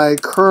move my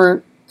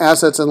current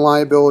assets and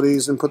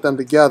liabilities and put them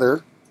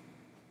together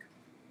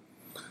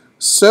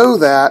so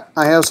that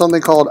I have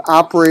something called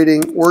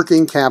operating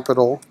working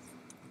capital,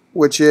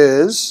 which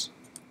is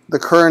the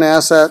current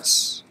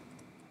assets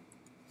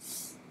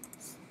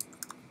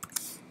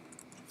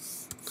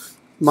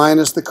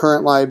minus the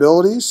current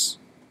liabilities.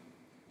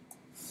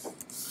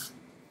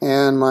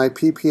 And my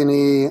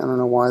PP&E, I don't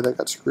know why that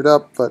got screwed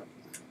up, but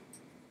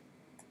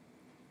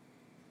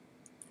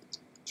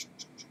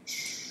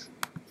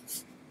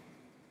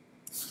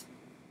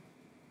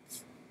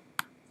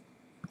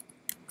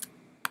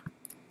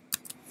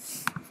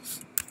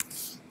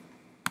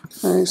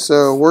okay,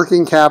 so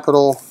working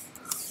capital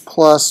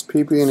plus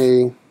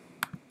PP&E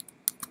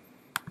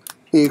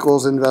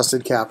equals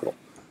invested capital.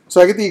 So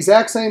I get the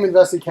exact same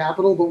invested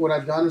capital, but what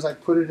I've done is I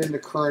put it into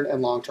current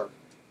and long-term.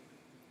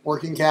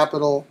 Working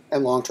capital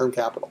and long-term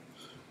capital.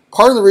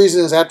 Part of the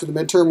reason is after the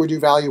midterm we do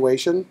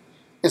valuation.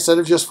 Instead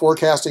of just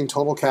forecasting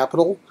total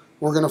capital,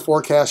 we're going to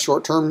forecast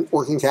short-term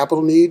working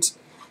capital needs,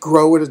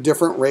 grow at a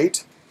different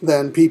rate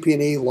than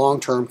PP&E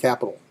long-term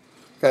capital.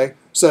 Okay,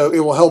 so it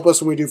will help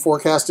us when we do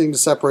forecasting to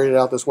separate it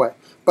out this way.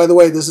 By the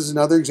way, this is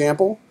another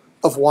example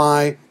of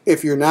why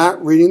if you're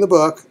not reading the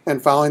book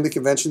and following the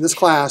convention in this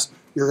class,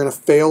 you're going to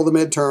fail the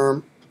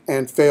midterm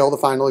and fail the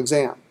final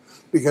exam.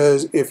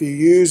 Because if you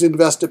use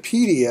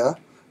Investopedia,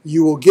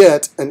 you will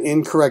get an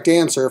incorrect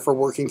answer for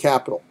working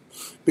capital.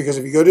 Because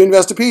if you go to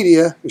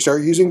Investopedia, you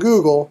start using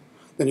Google,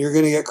 then you're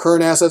going to get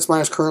current assets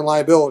minus current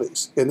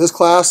liabilities. In this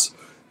class,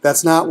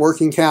 that's not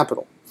working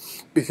capital.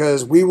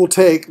 Because we will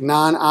take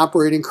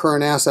non-operating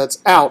current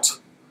assets out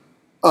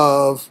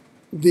of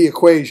the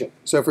equation.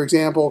 So for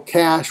example,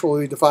 cash will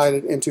be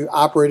divided into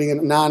operating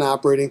and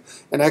non-operating,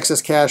 and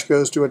excess cash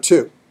goes to a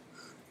 2.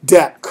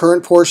 Debt,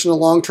 current portion of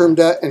long-term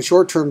debt and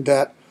short-term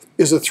debt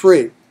is a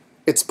 3.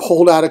 It's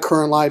pulled out of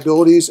current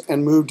liabilities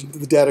and moved into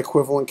the debt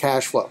equivalent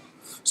cash flow.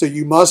 So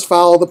you must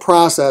follow the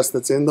process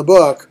that's in the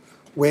book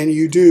when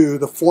you do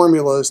the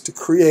formulas to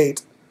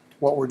create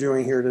what we're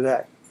doing here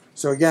today.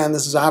 So again,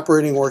 this is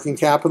operating working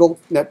capital,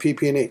 net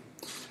PP&E.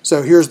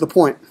 So here's the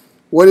point.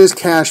 What is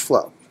cash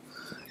flow?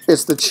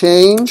 It's the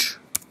change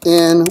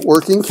in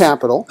working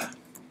capital,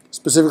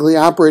 specifically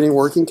operating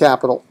working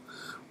capital,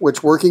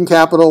 which working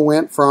capital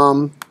went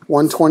from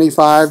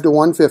 125 to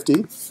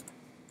 150.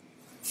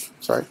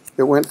 Sorry,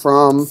 it went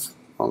from,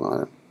 hold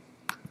on,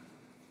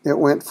 it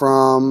went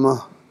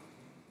from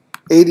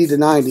 80 to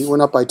 90,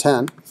 went up by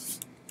 10.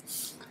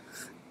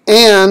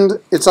 And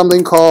it's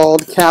something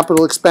called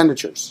capital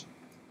expenditures.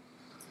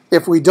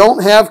 If we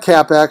don't have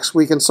CapEx,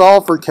 we can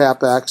solve for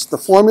CapEx. The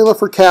formula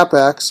for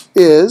CapEx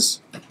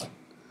is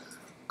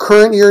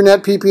current year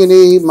net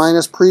PP&E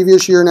minus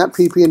previous year net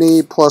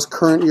PP&E plus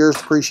current year's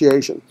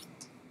depreciation.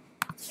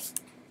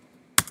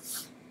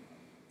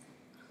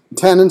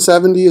 10 and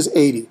 70 is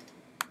 80.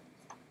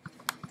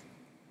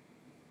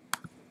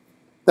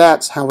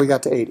 That's how we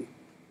got to 80.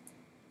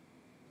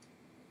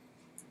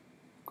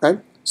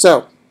 Okay?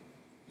 So,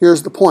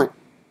 here's the point.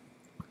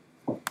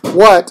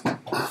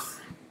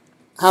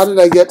 How did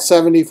I get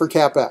 70 for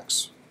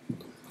CapEx?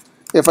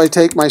 If I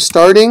take my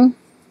starting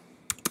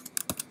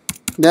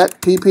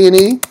net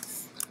PP&E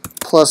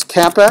plus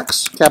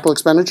CapEx, capital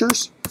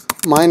expenditures,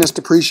 minus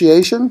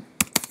depreciation,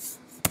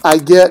 I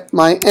get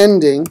my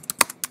ending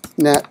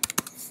net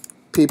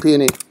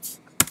PP&E.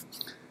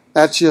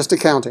 That's just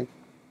accounting.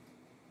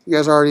 You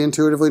guys already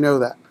intuitively know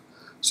that.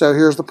 So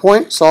here's the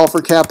point. Solve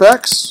for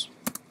CapEx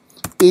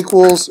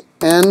equals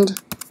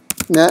end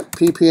net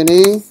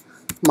PP&E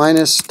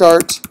minus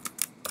start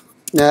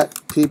net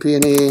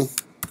PP&E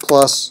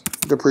plus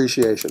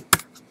depreciation.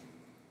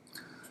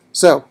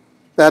 So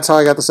that's how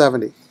I got the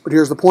 70. But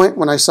here's the point.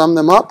 When I sum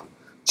them up,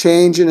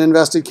 change in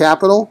invested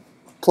capital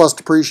plus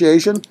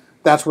depreciation,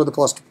 that's where the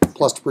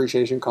plus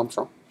depreciation comes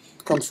from.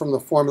 It comes from the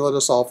formula to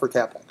solve for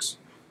CapEx.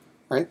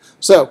 Right?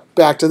 So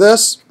back to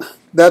this.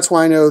 That's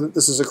why I know that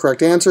this is a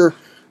correct answer.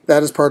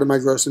 That is part of my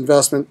gross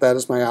investment. That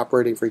is my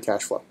operating free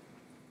cash flow.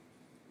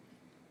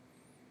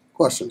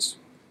 Questions?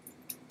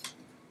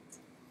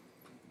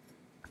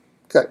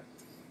 Okay.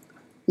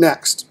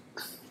 Next.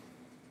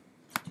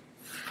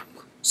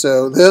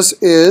 So this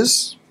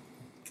is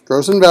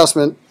gross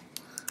investment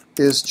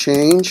is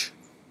change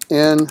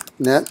in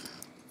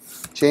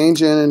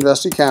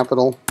invested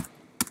capital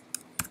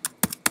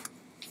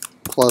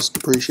plus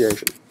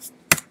depreciation.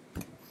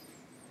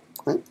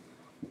 Right?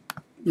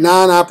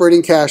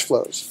 Non-operating cash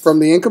flows. From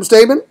the income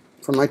statement,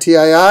 from my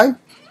TII,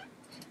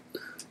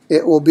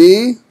 it will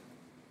be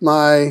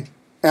my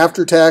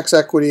after-tax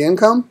equity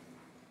income.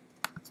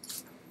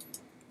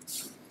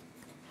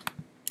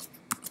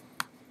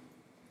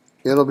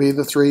 It'll be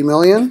the $3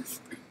 million.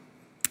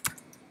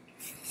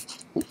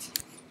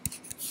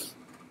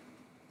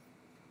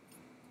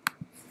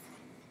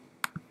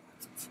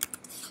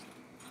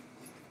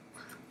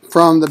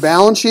 From the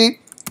balance sheet,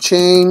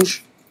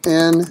 change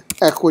in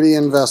equity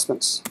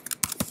investments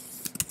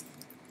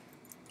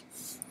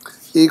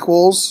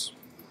equals,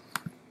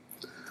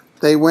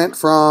 they went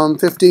from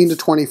 15 to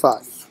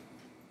 25.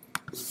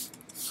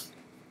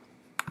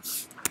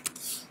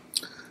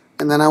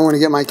 And then I want to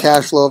get my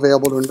cash flow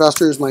available to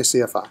investors, my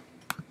CFI.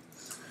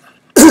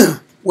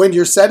 When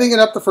you're setting it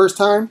up the first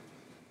time,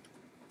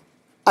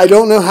 I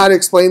don't know how to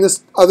explain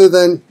this other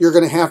than you're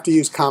going to have to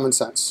use common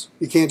sense.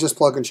 You can't just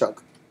plug and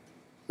chug.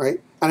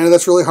 Right? I know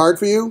that's really hard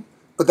for you,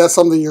 but that's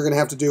something you're going to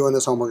have to do in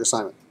this homework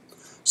assignment.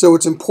 So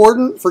what's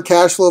important for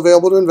cash flow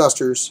available to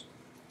investors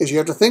is you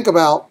have to think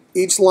about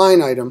each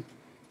line item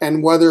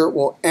and whether it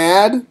will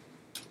add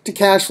to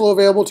cash flow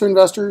available to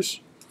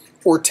investors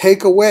or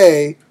take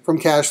away from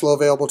cash flow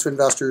available to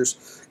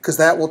investors, because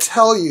that will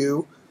tell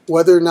you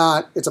whether or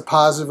not it's a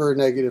positive or a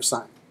negative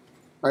sign.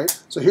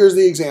 Right? So here's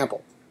the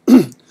example.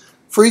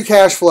 Free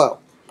cash flow,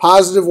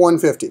 positive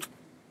 150.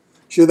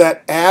 Should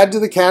that add to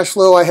the cash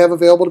flow I have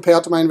available to pay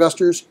out to my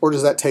investors, or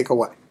does that take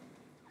away?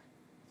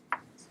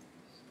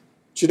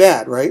 Should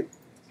add, right?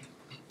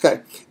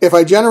 Okay. If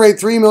I generate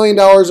 $3 million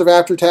of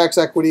after-tax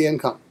equity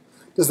income,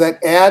 does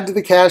that add to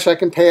the cash I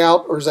can pay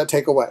out, or does that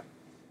take away?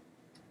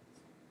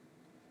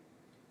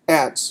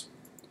 Adds.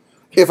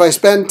 If I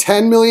spend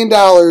 $10 million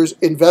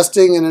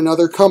investing in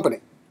another company,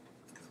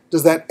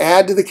 does that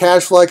add to the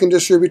cash flow I can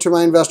distribute to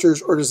my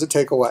investors, or does it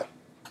take away?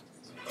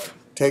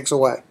 Takes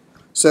away.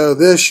 So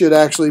this should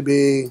actually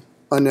be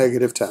a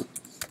negative 10.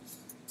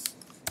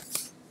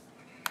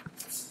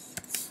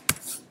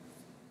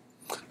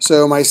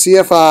 So my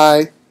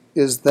CFI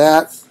is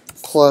that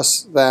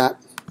plus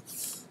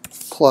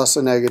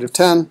a negative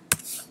 10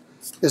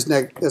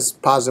 is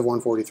positive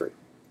 143.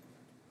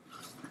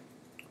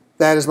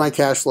 That is my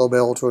cash flow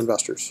available to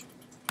investors.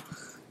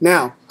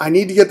 Now, I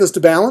need to get this to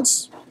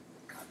balance,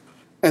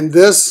 and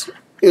this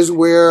is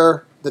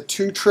where the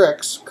two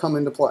tricks come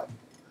into play.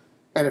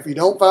 And if you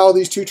don't follow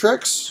these two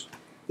tricks,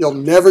 you'll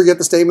never get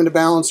the statement to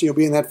balance, and you'll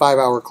be in that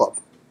 5-hour club.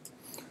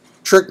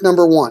 Trick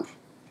number 1.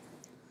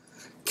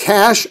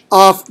 Cash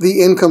off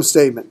the income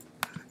statement.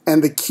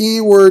 And the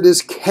key word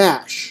is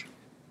cash.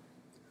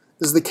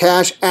 This is the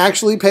cash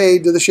actually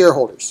paid to the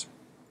shareholders.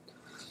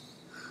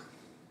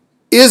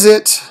 Is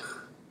it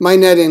my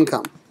net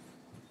income?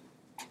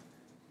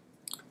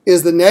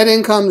 Is the net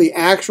income the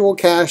actual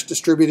cash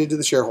distributed to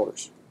the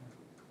shareholders?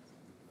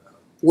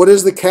 What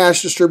is the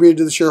cash distributed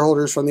to the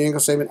shareholders from the income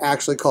statement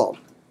actually called?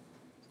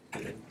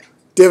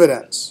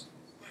 Dividends.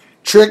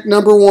 Trick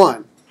number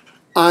one.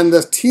 On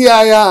the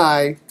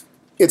TII,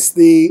 it's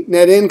the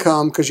net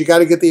income because you got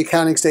to get the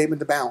accounting statement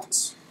to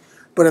balance.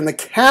 But in the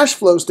cash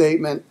flow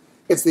statement,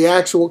 it's the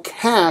actual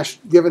cash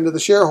given to the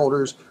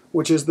shareholders,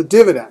 which is the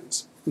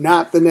dividends,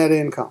 not the net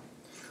income.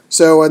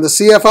 So in the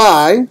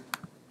CFI,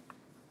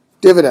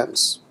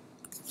 dividends.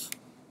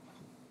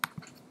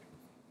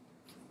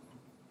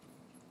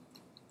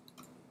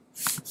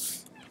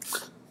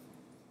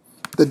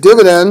 The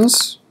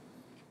dividends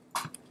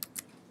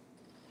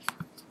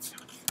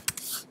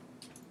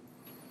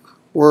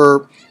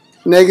were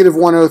negative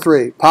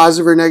 103.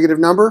 Positive or negative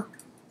number?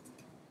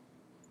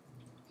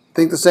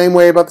 Think the same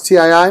way about the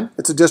TII.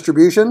 It's a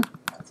distribution.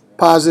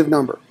 Positive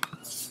number.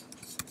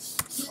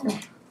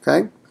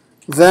 Okay.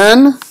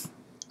 Then,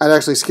 I'd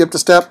actually skipped a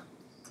step.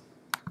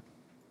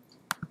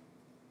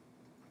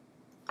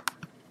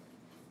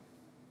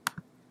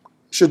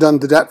 Should have done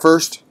the debt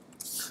first.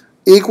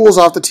 Equals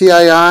off the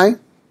TII.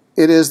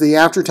 It is the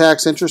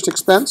after-tax interest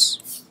expense.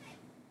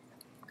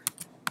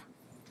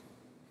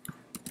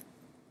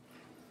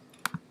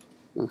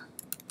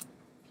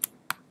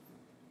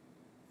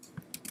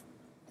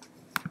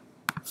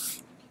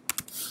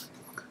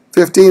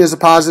 $15 is a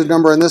positive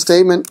number in this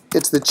statement.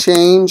 It's the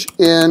change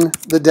in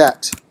the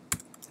debt.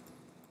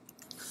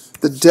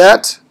 The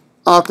debt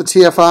off the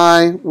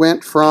TFI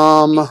went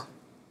from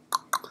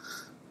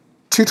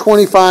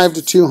 225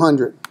 to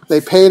 200. They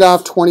paid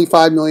off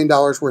 $25 million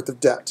worth of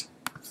debt.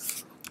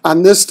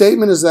 On this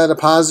statement, is that a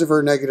positive or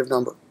a negative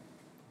number?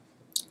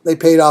 They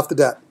paid off the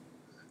debt.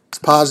 It's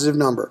a positive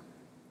number.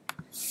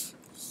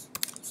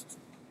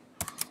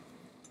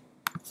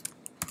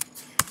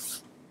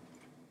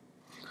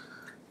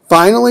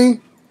 Finally,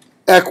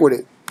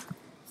 equity.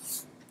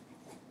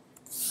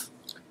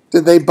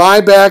 Did they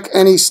buy back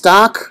any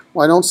stock?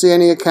 Well, I don't see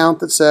any account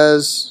that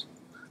says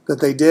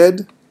that they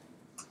did.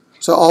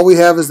 So all we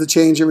have is the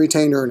change in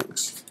retained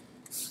earnings.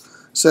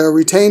 So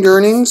retained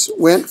earnings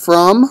went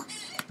from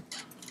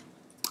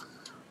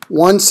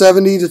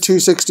 170 to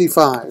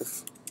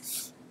 265.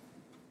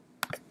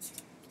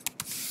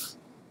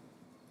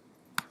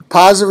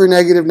 Positive or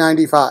negative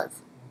 95?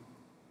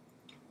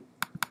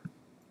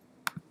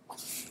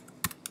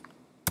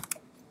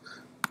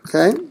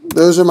 Okay,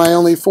 those are my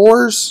only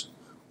fours.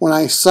 When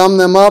I sum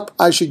them up,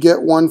 I should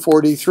get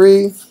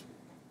 143.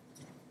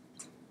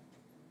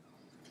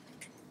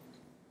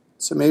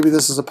 So maybe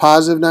this is a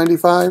positive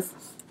 95.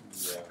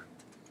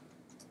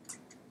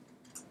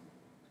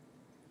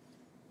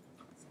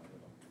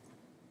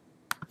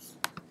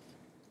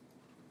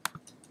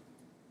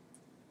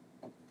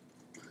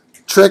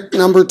 Trick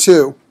number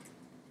 2.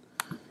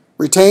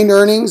 Retained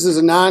earnings is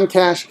a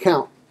non-cash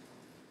account.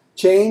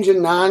 Change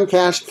in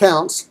non-cash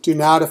accounts do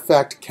not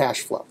affect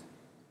cash flow.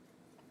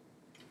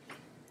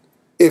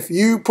 If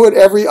you put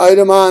every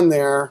item on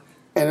there,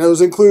 and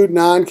those include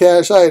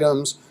non-cash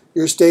items,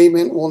 your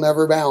statement will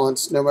never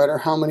balance, no matter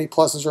how many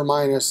pluses or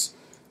minuses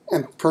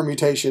and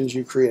permutations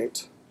you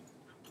create.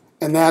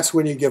 And that's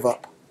when you give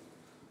up.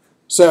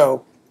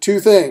 So, 2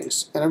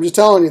 things, and I'm just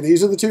telling you,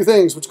 these are the 2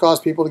 things which cause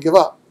people to give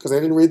up, because they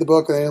didn't read the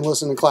book and they didn't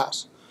listen in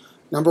class.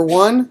 Number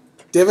 1,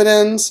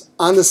 dividends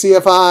on the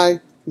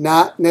CFI,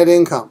 not net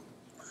income.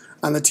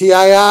 On the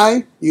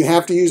TII, you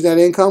have to use net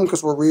income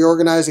because we're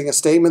reorganizing a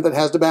statement that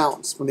has to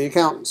balance from the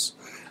accountants.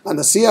 On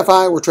the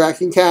CFI, we're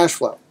tracking cash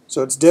flow.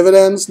 So it's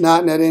dividends,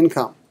 not net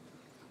income.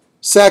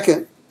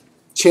 Second,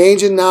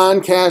 change in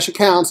non-cash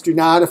accounts do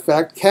not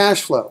affect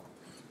cash flow.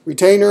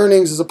 Retained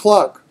earnings is a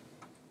plug,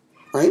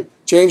 right?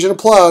 Change in a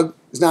plug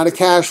is not a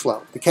cash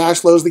flow. The cash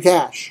flow is the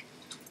cash,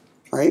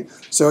 right?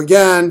 So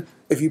again,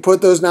 if you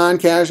put those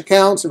non-cash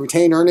accounts, and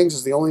retained earnings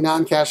is the only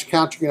non-cash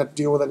account you're going to have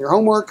to deal with on your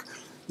homework,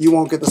 you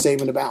won't get the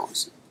statement to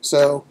balance.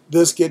 So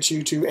this gets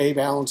you to a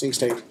balancing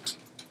statement,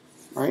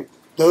 right?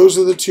 Those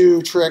are the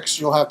 2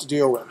 tricks you'll have to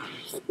deal with.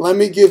 Let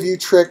me give you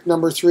trick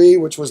number 3,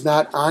 which was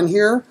not on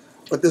here,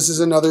 but this is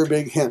another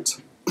big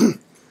hint.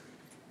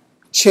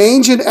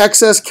 Change in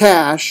excess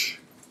cash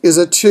is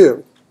a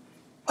 2.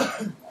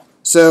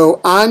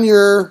 So on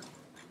your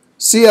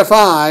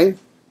CFI,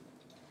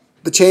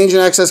 the change in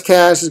excess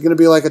cash is going to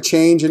be like a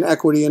change in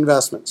equity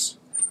investments,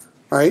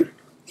 right?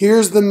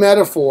 Here's the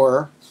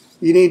metaphor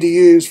you need to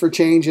use for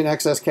change in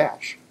excess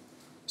cash.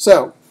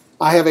 So,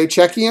 I have a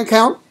checking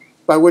account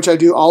by which I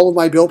do all of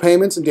my bill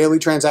payments and daily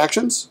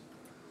transactions.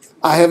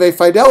 I have a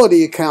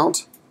Fidelity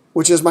account,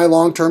 which is my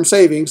long-term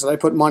savings that I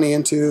put money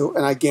into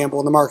and I gamble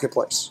in the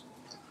marketplace.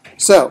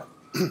 So,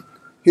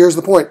 here's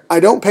the point. I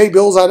don't pay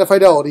bills out of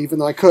Fidelity, even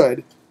though I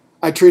could.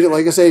 I treat it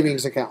like a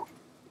savings account.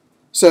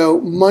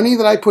 So, money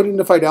that I put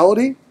into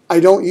Fidelity, I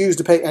don't use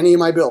to pay any of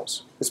my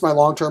bills. It's my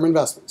long-term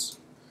investments.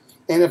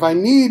 And if I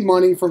need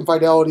money from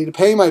Fidelity to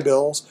pay my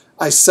bills,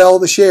 I sell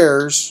the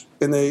shares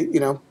in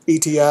the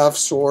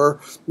ETFs or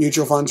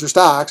mutual funds or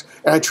stocks,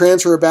 and I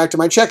transfer it back to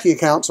my checking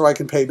account so I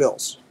can pay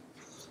bills.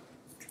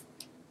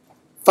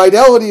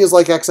 Fidelity is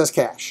like excess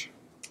cash.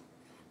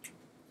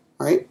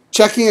 Right?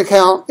 Checking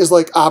account is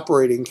like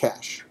operating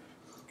cash.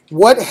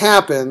 What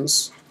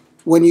happens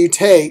when you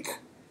take,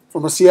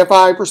 from a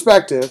CFI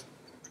perspective,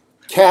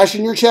 cash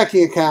in your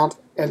checking account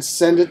and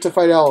send it to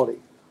Fidelity?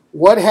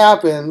 What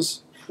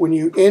happens when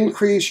you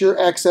increase your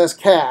excess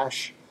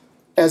cash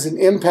as an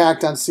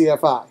impact on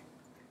CFI?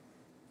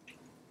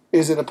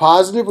 Is it a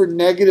positive or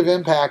negative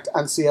impact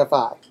on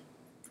CFI?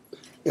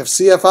 If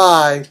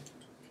CFI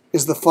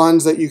is the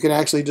funds that you can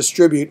actually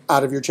distribute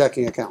out of your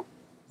checking account,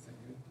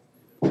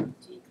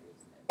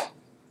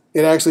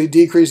 it actually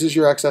decreases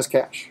your excess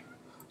cash.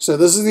 So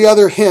this is the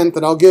other hint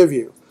that I'll give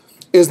you,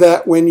 is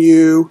that when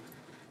you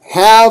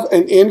have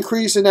an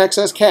increase in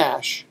excess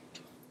cash,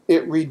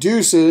 it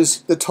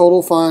reduces the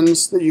total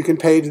funds that you can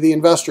pay to the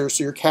investors,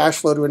 so your cash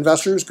flow to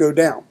investors go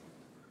down.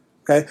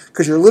 Okay?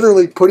 Because you're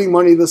literally putting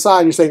money to the side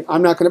and you're saying,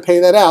 I'm not going to pay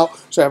that out,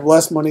 so I have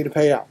less money to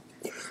pay out.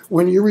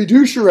 When you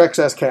reduce your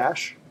excess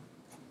cash,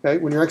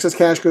 okay, when your excess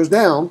cash goes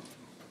down,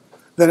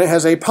 then it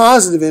has a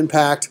positive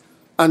impact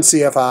on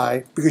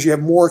CFI because you have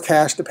more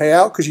cash to pay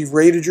out because you've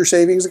raided your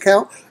savings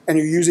account and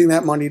you're using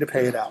that money to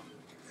pay it out.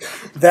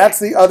 That's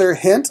the other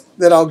hint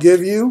that I'll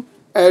give you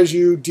as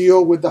you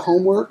deal with the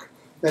homework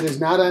that is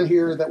not on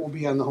here that will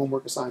be on the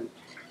homework assignment.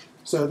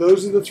 So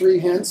those are the 3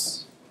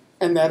 hints,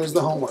 and that is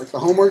the homework. The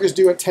homework is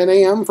due at 10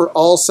 a.m. for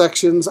all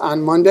sections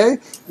on Monday.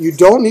 You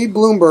don't need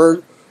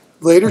Bloomberg.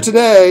 Later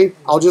today,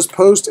 I'll just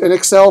post an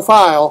Excel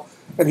file,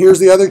 and here's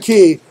the other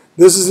key.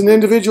 This is an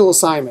individual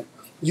assignment.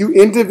 You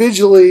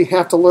individually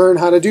have to learn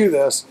how to do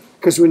this,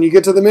 because when you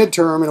get to the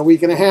midterm in a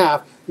week and a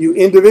half, you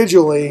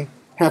individually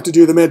have to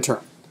do the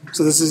midterm.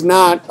 So this is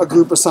not a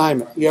group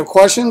assignment. You have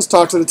questions,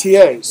 talk to the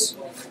TAs.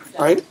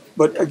 All right?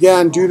 But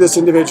again, do this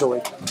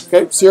individually.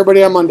 Okay? See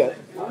everybody on Monday.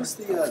 What was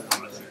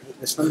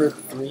this number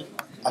 3,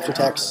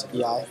 after-tax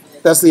EI?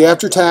 That's the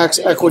after-tax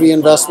equity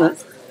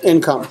investment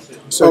income.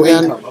 So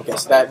again, income. Okay,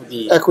 so that would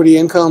be equity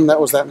income, that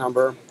was that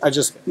number. I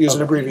just used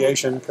an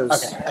abbreviation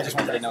because I just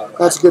wanted to know.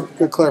 That's good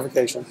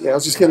clarification. Yeah, I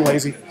was just getting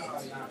lazy.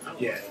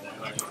 Yeah.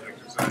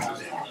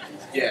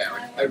 Yeah,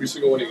 like every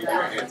single one you can get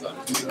your hands on.